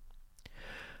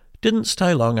 Didn't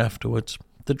stay long afterwards.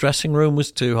 The dressing room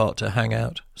was too hot to hang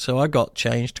out, so I got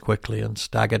changed quickly and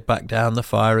staggered back down the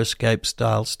fire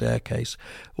escape-style staircase,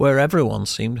 where everyone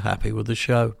seemed happy with the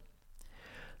show.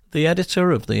 The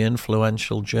editor of the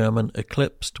influential German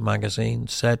Eclipsed magazine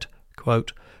said,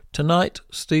 quote, "Tonight,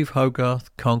 Steve Hogarth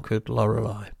conquered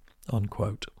Lorelei,"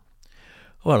 unquote.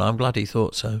 Well, I'm glad he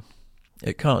thought so.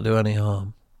 It can't do any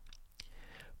harm.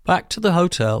 Back to the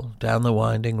hotel, down the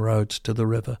winding roads to the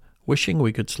river, wishing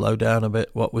we could slow down a bit,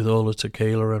 what with all the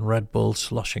tequila and Red Bull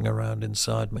sloshing around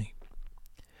inside me.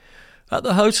 At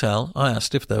the hotel, I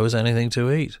asked if there was anything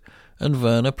to eat, and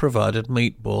Werner provided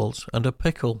meatballs and a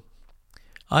pickle.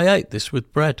 I ate this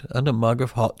with bread and a mug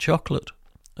of hot chocolate,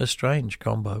 a strange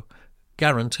combo,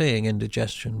 guaranteeing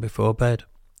indigestion before bed.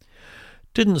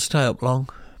 Didn't stay up long,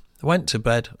 went to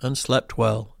bed and slept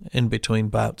well in between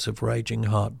bouts of raging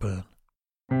heartburn.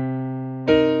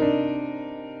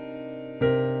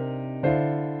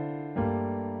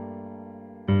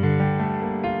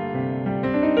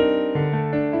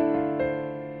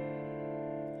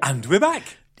 And we're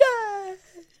back. Yay!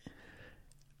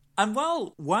 And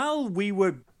while we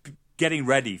were getting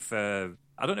ready for,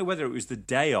 I don't know whether it was the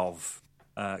day of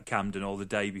Camden or the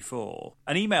day before,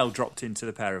 an email dropped into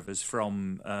the pair of us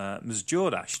from Ms.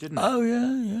 Jordash, didn't it? Oh,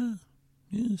 yeah.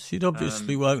 Yeah, she'd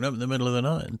obviously woken up in the middle of the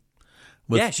night.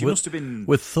 She must have been...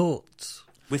 With thoughts.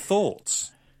 With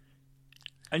thoughts.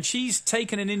 And she's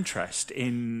taken an interest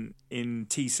in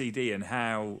TCD and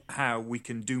how we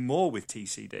can do more with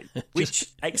TCD, which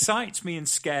excites me and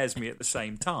scares me at the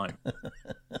same time.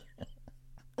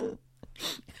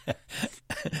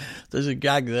 There's a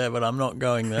gag there, but I'm not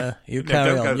going there. You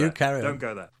carry on. You carry on. Don't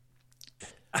go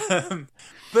there.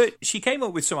 But she came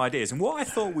up with some ideas, and what I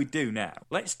thought we'd do now,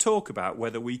 let's talk about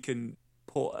whether we can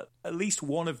put at least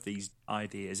one of these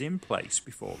ideas in place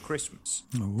before Christmas.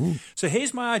 Ooh. So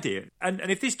here's my idea, and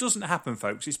if this doesn't happen,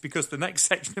 folks, it's because the next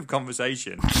section of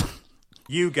conversation,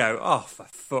 you go, oh, for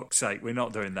fuck's sake, we're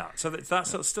not doing that. So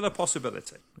that's still a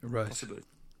possibility. Right.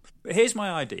 But here's my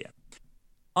idea.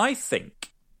 I think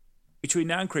between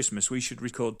now and Christmas, we should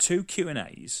record 2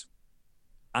 Q&As,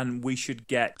 and we should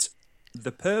get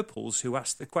the purples who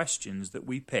ask the questions that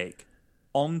we pick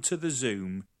onto the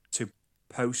Zoom to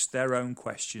post their own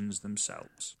questions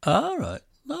themselves. All right.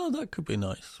 No, that could be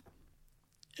nice.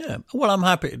 Yeah. Well, I'm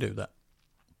happy to do that.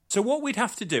 So what we'd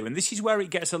have to do, and this is where it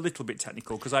gets a little bit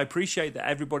technical, because I appreciate that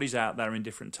everybody's out there in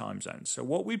different time zones. So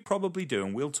what we'd probably do,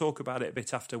 and we'll talk about it a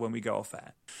bit after when we go off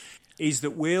air, is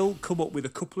that we'll come up with a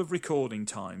couple of recording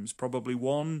times, probably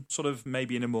one sort of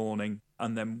maybe in the morning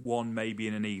and then one maybe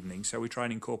in an evening. So we try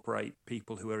and incorporate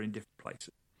people who are in different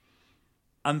places.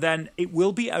 And then it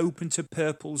will be open to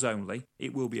purples only.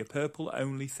 It will be a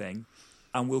purple-only thing.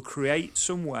 And we'll create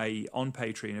some way on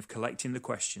Patreon of collecting the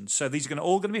questions. So these are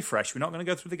all going to be fresh. We're not going to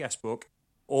go through the guest book.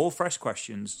 All fresh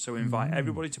questions. So we invite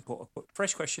everybody to put a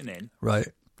fresh question in. Right.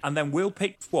 And then we'll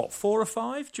pick, 4 or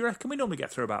 5? Do you reckon we normally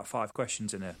get through about 5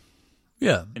 questions in a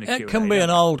Yeah. in a It Q&A, can be an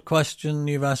don't we? old question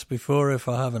you've asked before if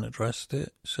I haven't addressed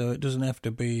it. So it doesn't have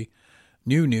to be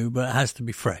new, but it has to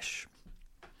be fresh.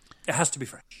 It has to be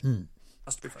fresh.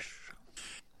 Has to be fresh.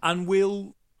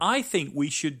 And I think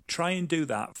we should try and do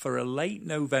that for a late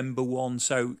November one.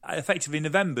 So effectively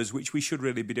November's, which we should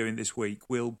really be doing this week,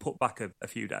 we'll put back a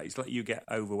few days, let you get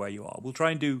over where you are. We'll try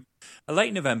and do a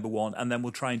late November one, and then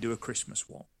we'll try and do a Christmas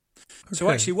one. Okay. So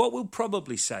actually what we'll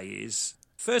probably say is,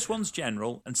 first one's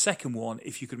general, and second one,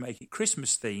 if you could make it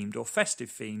Christmas themed or festive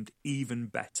themed, even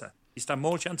better. You stand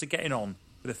more chance of getting on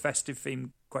with a festive themed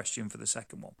question for the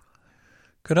second one.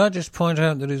 Could I just point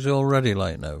out that it's already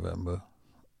late November?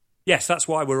 Yes, that's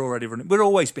why we're already running. We're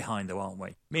always behind, though, aren't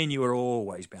we? Me and you are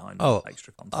always behind on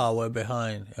extra content. Oh, we're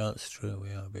behind. Yeah, that's true.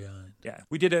 We are behind. Yeah,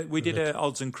 we did a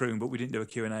odds and croon, but we didn't do a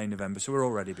Q&A in November, so we're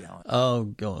already behind. Oh,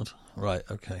 God. Right,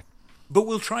 okay. But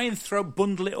we'll try and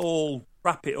bundle it all,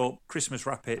 wrap it up, Christmas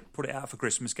wrap it, put it out for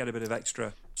Christmas, get a bit of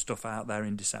extra stuff out there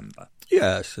in December.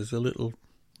 Yes, there's a little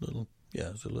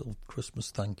Christmas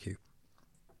thank you.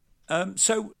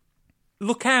 So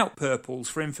look out, purples,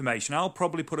 for information. I'll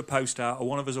probably put a post out, or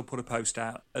one of us will put a post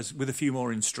out with a few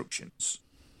more instructions.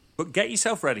 But get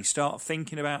yourself ready. Start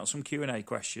thinking about some Q&A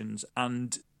questions,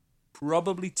 and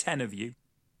probably 10 of you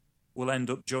will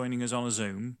end up joining us on a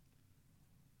Zoom.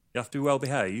 You have to be well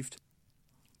behaved.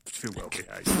 To be well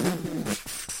behaved.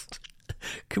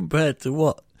 Compared to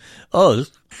what?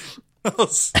 Us?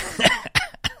 Us.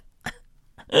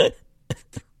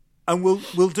 And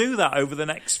we'll do that over the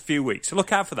next few weeks. So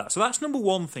look out for that. So that's number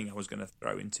one thing I was going to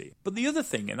throw into you. But the other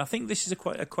thing, and I think this is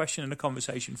a question and a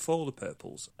conversation for the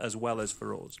Purples as well as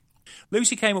for us.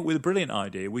 Lucy came up with a brilliant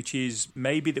idea, which is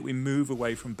maybe that we move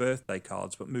away from birthday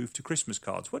cards but move to Christmas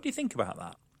cards. What do you think about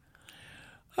that?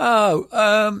 Well,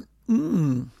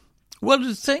 the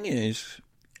thing is,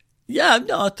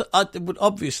 it would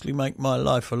obviously make my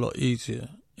life a lot easier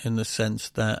in the sense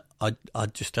that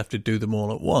I'd just have to do them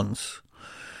all at once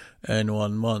in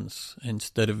 1 month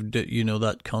instead of,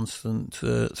 that constant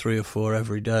 3 or 4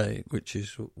 every day, which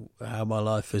is how my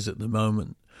life is at the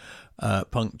moment,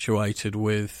 punctuated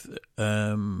with,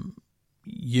 when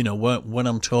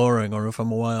I'm touring or if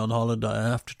I'm away on holiday, I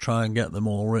have to try and get them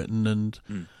all written and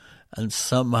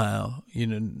somehow,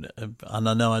 and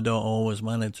I know I don't always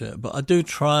manage it, but I do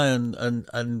try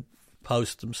and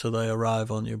post them so they arrive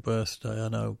on your birthday. I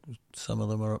know some of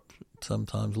them are up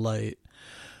sometimes late.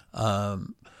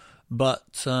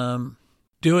 But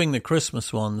doing the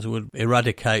Christmas ones would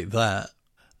eradicate that,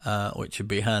 which would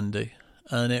be handy,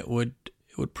 and it would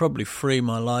probably free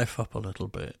my life up a little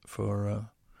bit or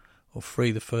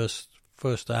free the first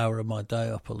hour of my day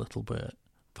up a little bit. In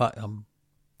fact,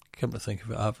 come to think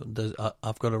of it,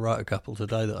 I've got to write a couple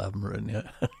today that I haven't written yet.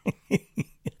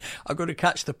 I've got to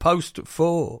catch the post at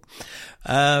 4.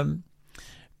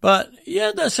 But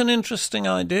yeah, that's an interesting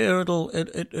idea.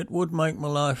 It would make my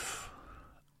life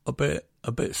a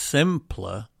bit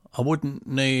simpler. I wouldn't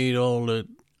need all the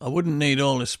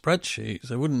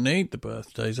spreadsheets. I wouldn't need the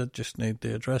birthdays. I'd just need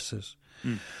the addresses,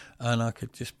 and I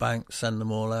could just send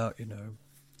them all out.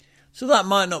 So that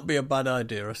might not be a bad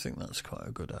idea. I think that's quite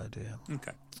a good idea.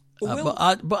 Okay.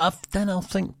 Then I'll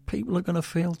think people are going to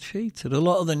feel cheated. A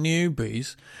lot of the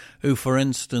newbies, who, for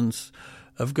instance,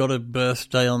 have got a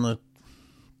birthday on the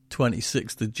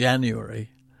 26th of January,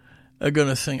 are going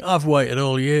to think, I've waited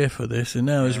all year for this, and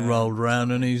now he's rolled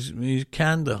round and he's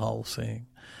canned the whole thing.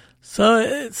 So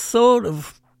it's sort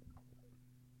of,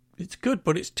 it's good,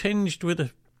 but it's tinged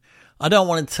with I don't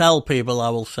want to tell people I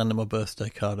will send them a birthday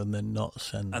card and then not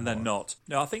send them. And then not.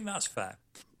 No, I think that's fair.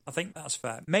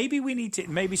 Maybe we need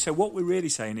to, so what we're really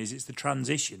saying is it's the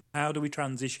transition. How do we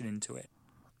transition into it?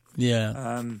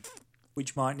 Yeah.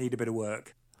 Which might need a bit of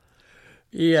work.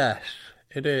 Yes,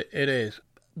 it is.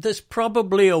 There's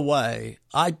probably a way.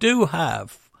 I do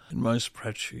have in my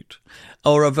spreadsheet,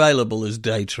 or available as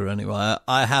data anyway.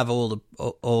 I have all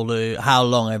the how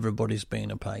long everybody's been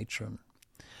a patron,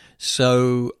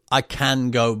 so I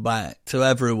can go back to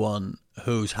everyone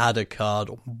who's had a card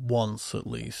once at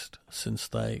least since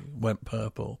they went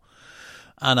purple,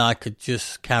 and I could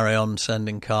just carry on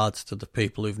sending cards to the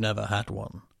people who've never had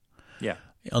one. Yeah.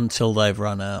 Until they've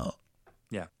run out.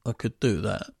 Yeah. I could do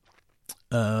that.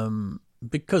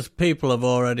 Because people have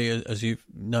already, as you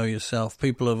know yourself,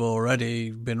 people have already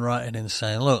been writing in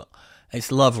saying, look,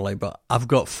 it's lovely, but I've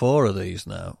got 4 of these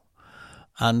now.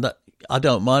 And I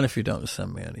don't mind if you don't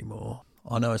send me any more.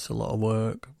 I know it's a lot of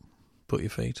work. Put your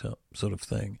feet up, sort of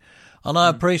thing. And I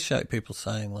appreciate people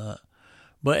saying that.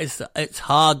 But it's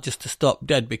hard just to stop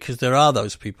dead, because there are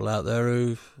those people out there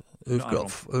who've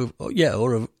got 4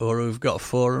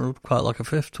 and would quite like a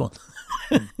 5th one.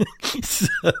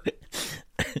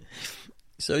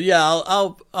 So yeah,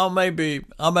 I'll maybe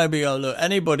go, look,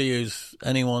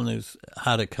 anyone who's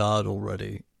had a card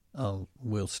already,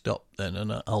 we'll stop then,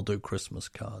 and I'll do Christmas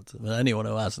cards. And anyone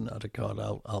who hasn't had a card,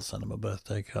 I'll send them a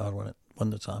birthday card when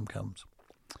the time comes.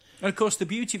 And of course, the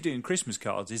beauty of doing Christmas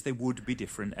cards is they would be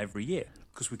different every year,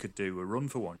 because we could do a run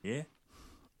for 1 year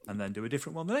and then do a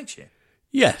different one the next year.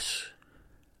 Yes,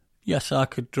 I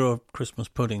could draw Christmas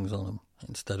puddings on them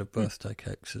instead of birthday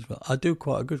cakes as well. I do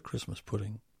quite a good Christmas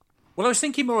pudding. Well, I was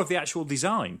thinking more of the actual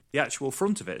design, the actual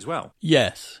front of it as well.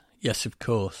 Yes, of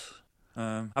course.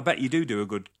 I bet you do a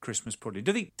good Christmas pudding.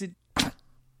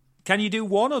 Can you do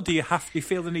one, or do you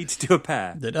feel the need to do a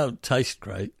pair? They don't taste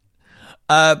great.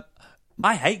 I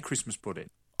hate Christmas pudding.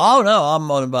 Oh no,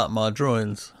 I'm on about my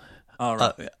drawings. All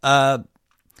right. I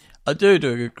do a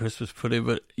good Christmas pudding,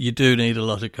 but you do need a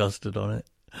lot of custard on it.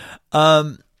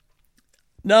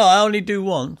 No, I only do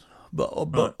one, but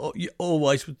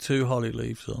always with 2 holly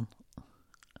leaves on.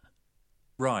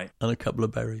 Right. And a couple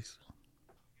of berries.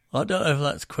 I don't know if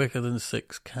that's quicker than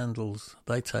 6 candles.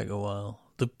 They take a while.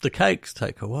 The cakes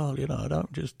take a while, I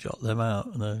don't just jot them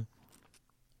out. No.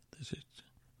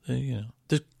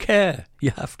 There's care. You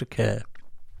have to care.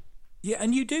 Yeah,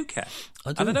 and you do care.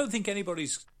 I do. And I don't think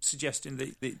anybody's suggesting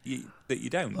that you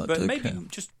don't. But maybe care.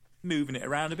 Just moving it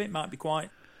around a bit might be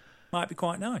quite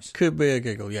nice. Could be a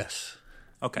giggle, yes.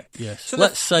 Okay. Yes. So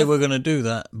let's say we're going to do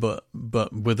that, but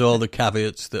with all the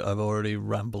caveats that I've already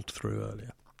rambled through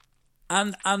earlier.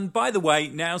 And by the way,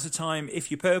 now's the time if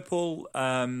you're purple,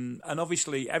 and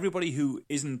obviously everybody who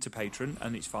isn't a patron,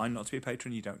 and it's fine not to be a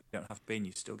patron, you don't have to be, and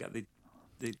you still get the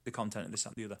content of this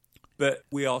and the other. But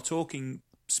we are talking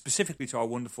specifically to our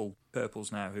wonderful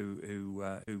purples now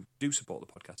who do support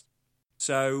the podcast.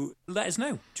 So let us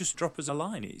know. Just drop us a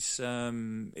line. It's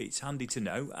handy to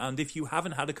know. And if you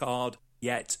haven't had a card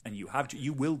yet, and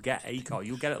you will get a card.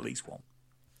 You'll get at least one.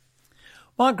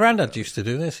 My granddad used to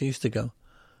do this. He used to go,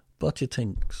 "Butty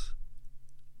tinks,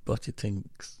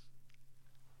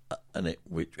 and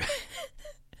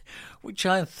which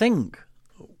I think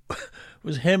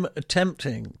was him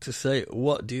attempting to say,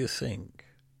 "What do you think?"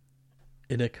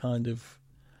 in a kind of,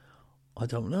 I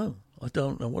don't know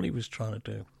what he was trying to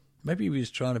do. Maybe he was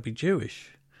trying to be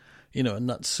Jewish, and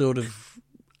that sort of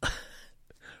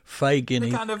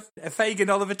Fagin-y, kind of a Fagin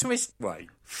Oliver Twist way.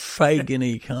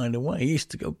 Fagin-y kind of way. He used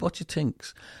to go, "Butty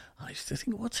tinks." I used to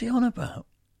think, what's he on about?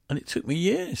 And it took me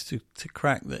years to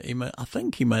crack that I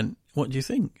think he meant, "What do you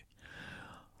think?"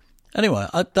 Anyway,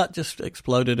 that just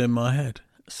exploded in my head.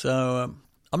 So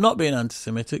I'm not being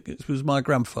anti-Semitic. It was my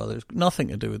grandfather. It's nothing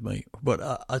to do with me.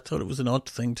 But I thought it was an odd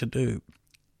thing to do.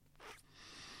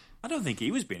 I don't think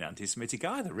he was being anti-Semitic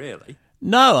either, really.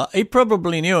 No, he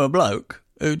probably knew a bloke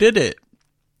who did it,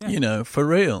 for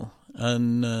real.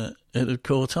 And it had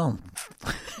caught on.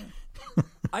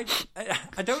 I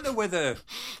don't know whether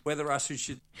I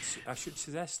should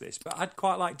suggest this, but I'd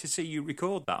quite like to see you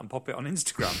record that and pop it on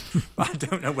Instagram. But I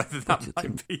don't know whether that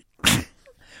might be.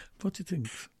 What do you think?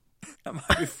 That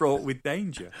might be fraught with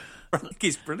danger. I think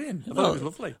it's brilliant. I thought it was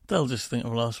lovely. They'll just think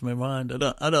I've lost my mind.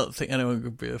 I don't think anyone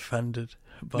could be offended.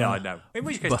 No. In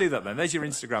which case, do that then. There's your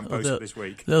Instagram post for this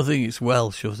week. They'll think it's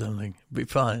Welsh or something. Be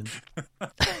fine.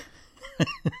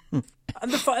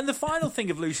 And the final thing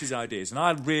of Lucy's ideas, and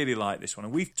I really like this one,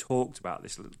 and we've talked about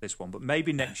this one, but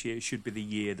maybe next year it should be the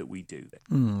year that we do this.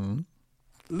 Mm.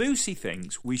 Lucy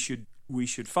thinks we should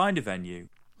find a venue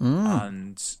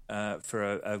and for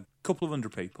a couple of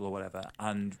 100 people or whatever,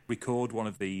 and record one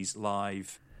of these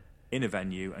live in a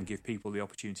venue and give people the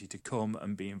opportunity to come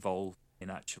and be involved in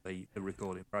actually the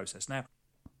recording process. Now,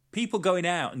 people going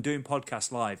out and doing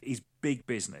podcasts live is big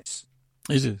business.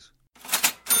 It is.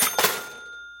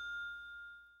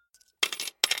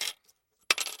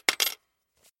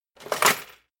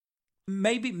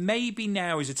 Maybe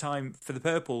now is a time for the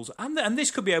purples, and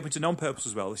this could be open to non-purples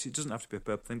as well. It doesn't have to be a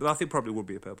purple thing, but I think probably would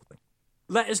be a purple thing.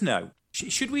 Let us know.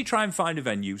 Should we try and find a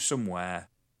venue somewhere,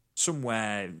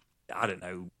 I don't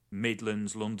know,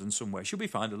 Midlands, London, somewhere? Should we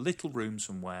find a little room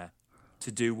somewhere to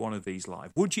do one of these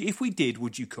live? Would you? If we did,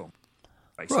 would you come?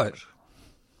 Basically. Right.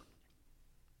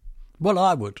 Well,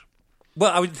 I would.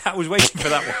 Well, I was waiting for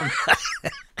that one.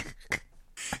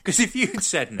 Because if you had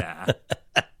said nah...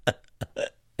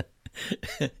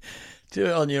 Do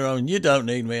it on your own. You don't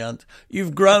need me, Ant.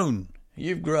 You've grown.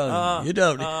 You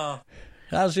don't.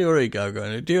 How's your ego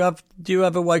going? Do you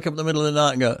ever wake up in the middle of the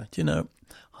night and go, I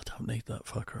don't need that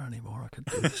fucker anymore. I could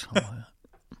do this somewhere.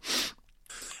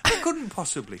 I couldn't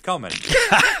possibly comment.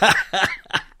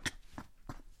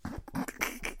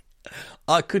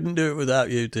 I couldn't do it without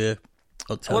you, dear.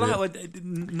 I'll tell you.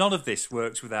 None of this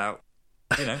works without,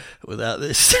 without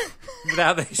this.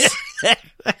 Without this.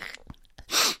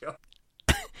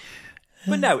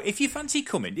 But no, if you fancy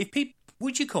coming,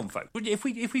 would you come, folks? If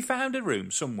we found a room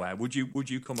somewhere, would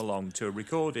you come along to a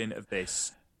recording of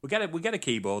this? We get a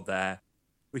keyboard there.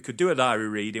 We could do a diary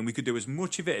reading. We could do as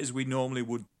much of it as we normally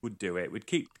would do it. We'd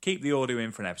keep the audio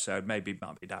in for an episode. Maybe it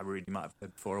might be a diary reading, might have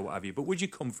heard before or what have you. But would you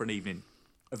come for an evening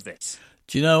of this?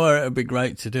 Do you know where it would be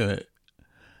great to do it?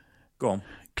 Go on.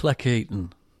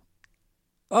 Cleckheaton.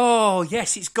 Oh,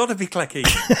 yes, it's got to be Cleckheaton.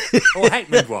 Or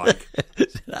Heckmondwike.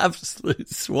 It's an absolute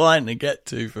swine to get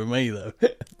to for me, though.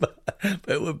 but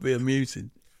it would be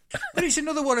amusing. But it's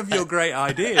another one of your great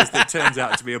ideas that turns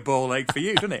out to be a ball ache for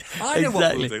you, doesn't it? I know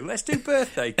what we'll do. Let's do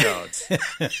birthday cards.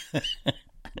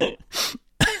 I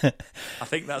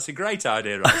think that's a great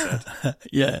idea, I said.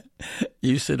 Yeah.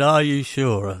 You said, "Are you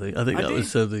sure?" I think that was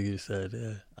something you said,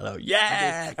 yeah. I know,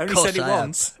 yeah, I only said it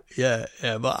once. Yeah,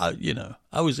 but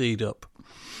I was eat up.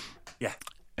 Yeah.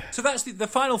 So that's the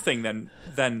final thing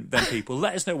then people.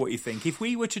 Let us know what you think. If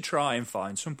we were to try and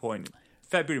find some point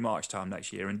February, March time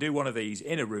next year and do one of these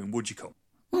in a room, would you come?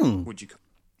 Would you come?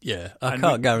 Yeah, I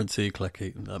can't guarantee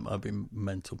Cleckheaton. That might be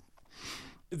mental.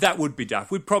 That would be daft.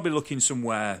 We'd probably look in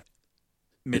somewhere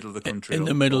middle of the country. In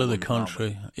the middle of the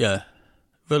country, yeah.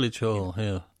 Village Hall,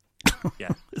 here.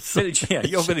 Yeah.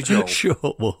 Your Village Hall.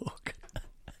 Short walk.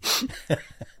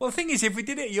 Well, the thing is, if we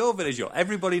did it at your Village Hall,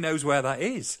 everybody knows where that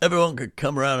is. Everyone could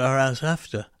come around our house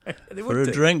after for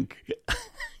a drink.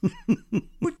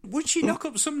 Would she knock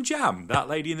up some jam, that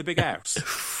lady in the big house?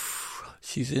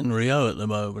 She's in Rio at the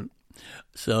moment,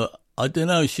 so I don't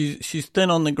know. She's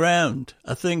thin on the ground.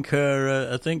 I think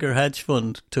her hedge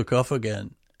fund took off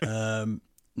again.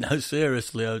 No,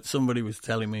 seriously, somebody was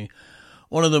telling me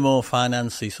one of the more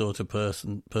financy sort of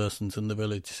persons in the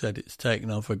village said it's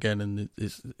taken off again, and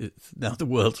it's now the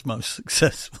world's most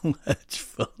successful hedge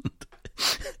fund.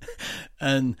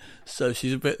 And so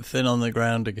she's a bit thin on the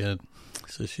ground again.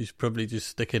 So she's probably just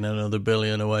sticking another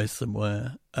billion away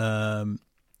somewhere.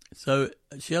 So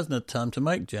she hasn't had time to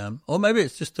make jam. Or maybe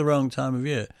it's just the wrong time of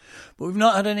year. But we've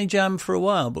not had any jam for a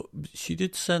while. But she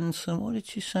did send some. What did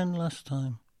she send last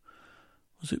time?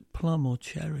 Was it plum or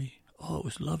cherry? Oh, it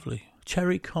was lovely.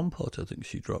 Cherry compote, I think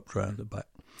she dropped round the back.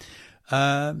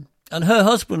 And her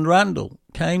husband, Randall,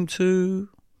 came to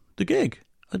the gig.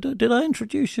 Did I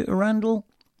introduce you to Randall?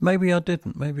 Maybe I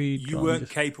didn't. Maybe you weren't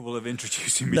capable of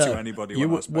introducing me to anybody. You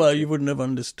wouldn't have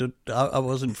understood. I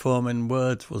wasn't forming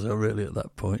words, was I really, at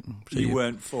that point? So you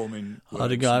weren't forming words. I'd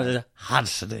have gone,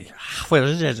 what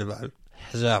is it about?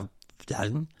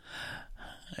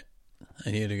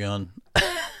 And you'd have gone,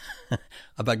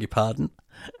 I beg your pardon,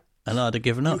 and I'd have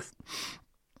given up.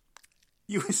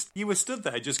 You were stood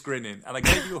there just grinning, and I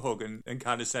gave you a hug and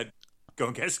kind of said, go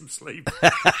and get some sleep.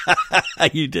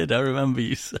 You did. I remember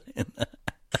you saying that.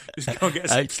 Just go and get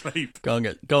some sleep. Go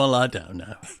and lie down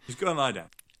now. Just go and lie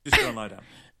down.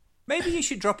 Maybe you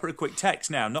should drop her a quick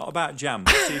text now, not about jam,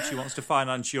 but see if she wants to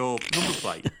finance your number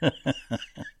plate.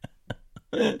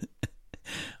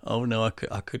 Oh no, I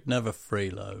could never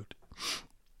freeload.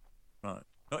 Right.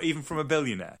 Not even from a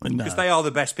billionaire? No. Because they are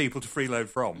the best people to freeload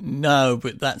from. No,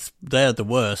 but they're the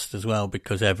worst as well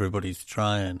because everybody's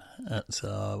trying.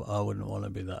 So I wouldn't want to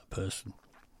be that person.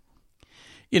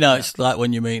 You know, it's like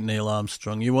when you meet Neil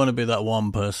Armstrong. You want to be that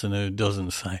one person who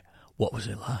doesn't say, what was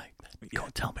it like? Go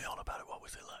on, tell me all about it. What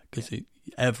was it like? Because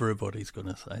everybody's going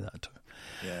to say that to him.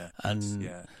 Yeah. And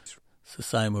it's the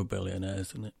same with billionaires,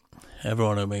 isn't it?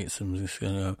 Everyone who meets them is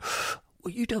going to go,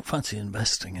 well, you don't fancy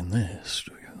investing in this,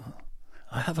 do you?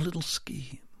 I have a little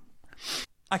scheme.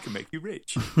 I can make you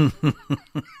rich.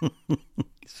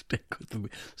 Stick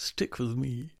with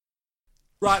me.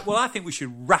 Right, well, I think we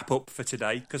should wrap up for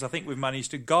today because I think we've managed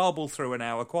to garble through an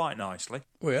hour quite nicely.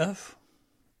 We have.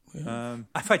 In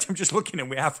fact, I'm just looking and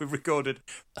we've recorded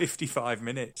 55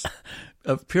 minutes.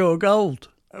 Of pure gold.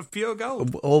 Of pure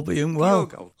gold. All being well.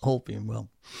 Pure gold. All being well.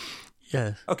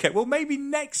 Yes. Okay, well, maybe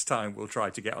next time we'll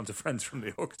try to get onto Friends from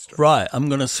the Orchestra. Right, I'm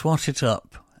going to swat it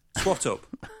up. Swat up?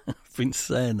 I've been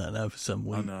saying that now for some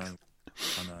weeks. I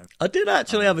know. I did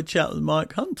actually have a chat with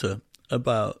Mike Hunter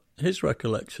about his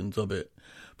recollections of it.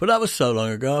 But that was so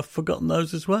long ago, I've forgotten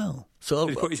those as well. So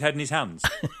did he put his head in his hands?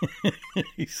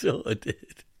 He sort of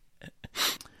did.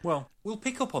 Well, we'll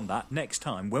pick up on that next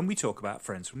time when we talk about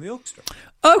Friends from the Orchestra.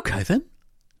 Okay, then.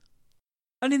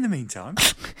 And in the meantime,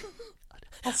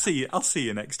 I'll see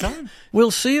you next time.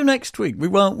 We'll see you next week. We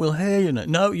won't. We'll hear you.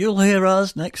 No, you'll hear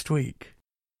us next week.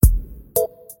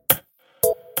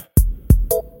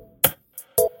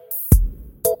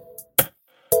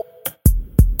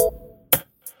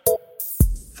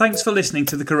 Thanks for listening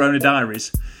to the Corona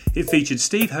Diaries. It featured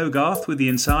Steve Hogarth with the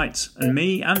insights and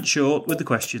me, Ant Short, with the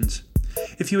questions.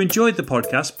 If you enjoyed the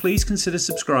podcast, please consider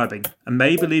subscribing and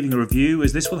maybe leaving a review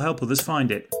as this will help others find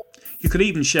it. You could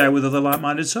even share with other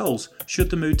like-minded souls,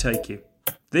 should the mood take you.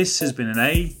 This has been an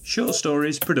A Short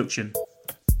Stories production.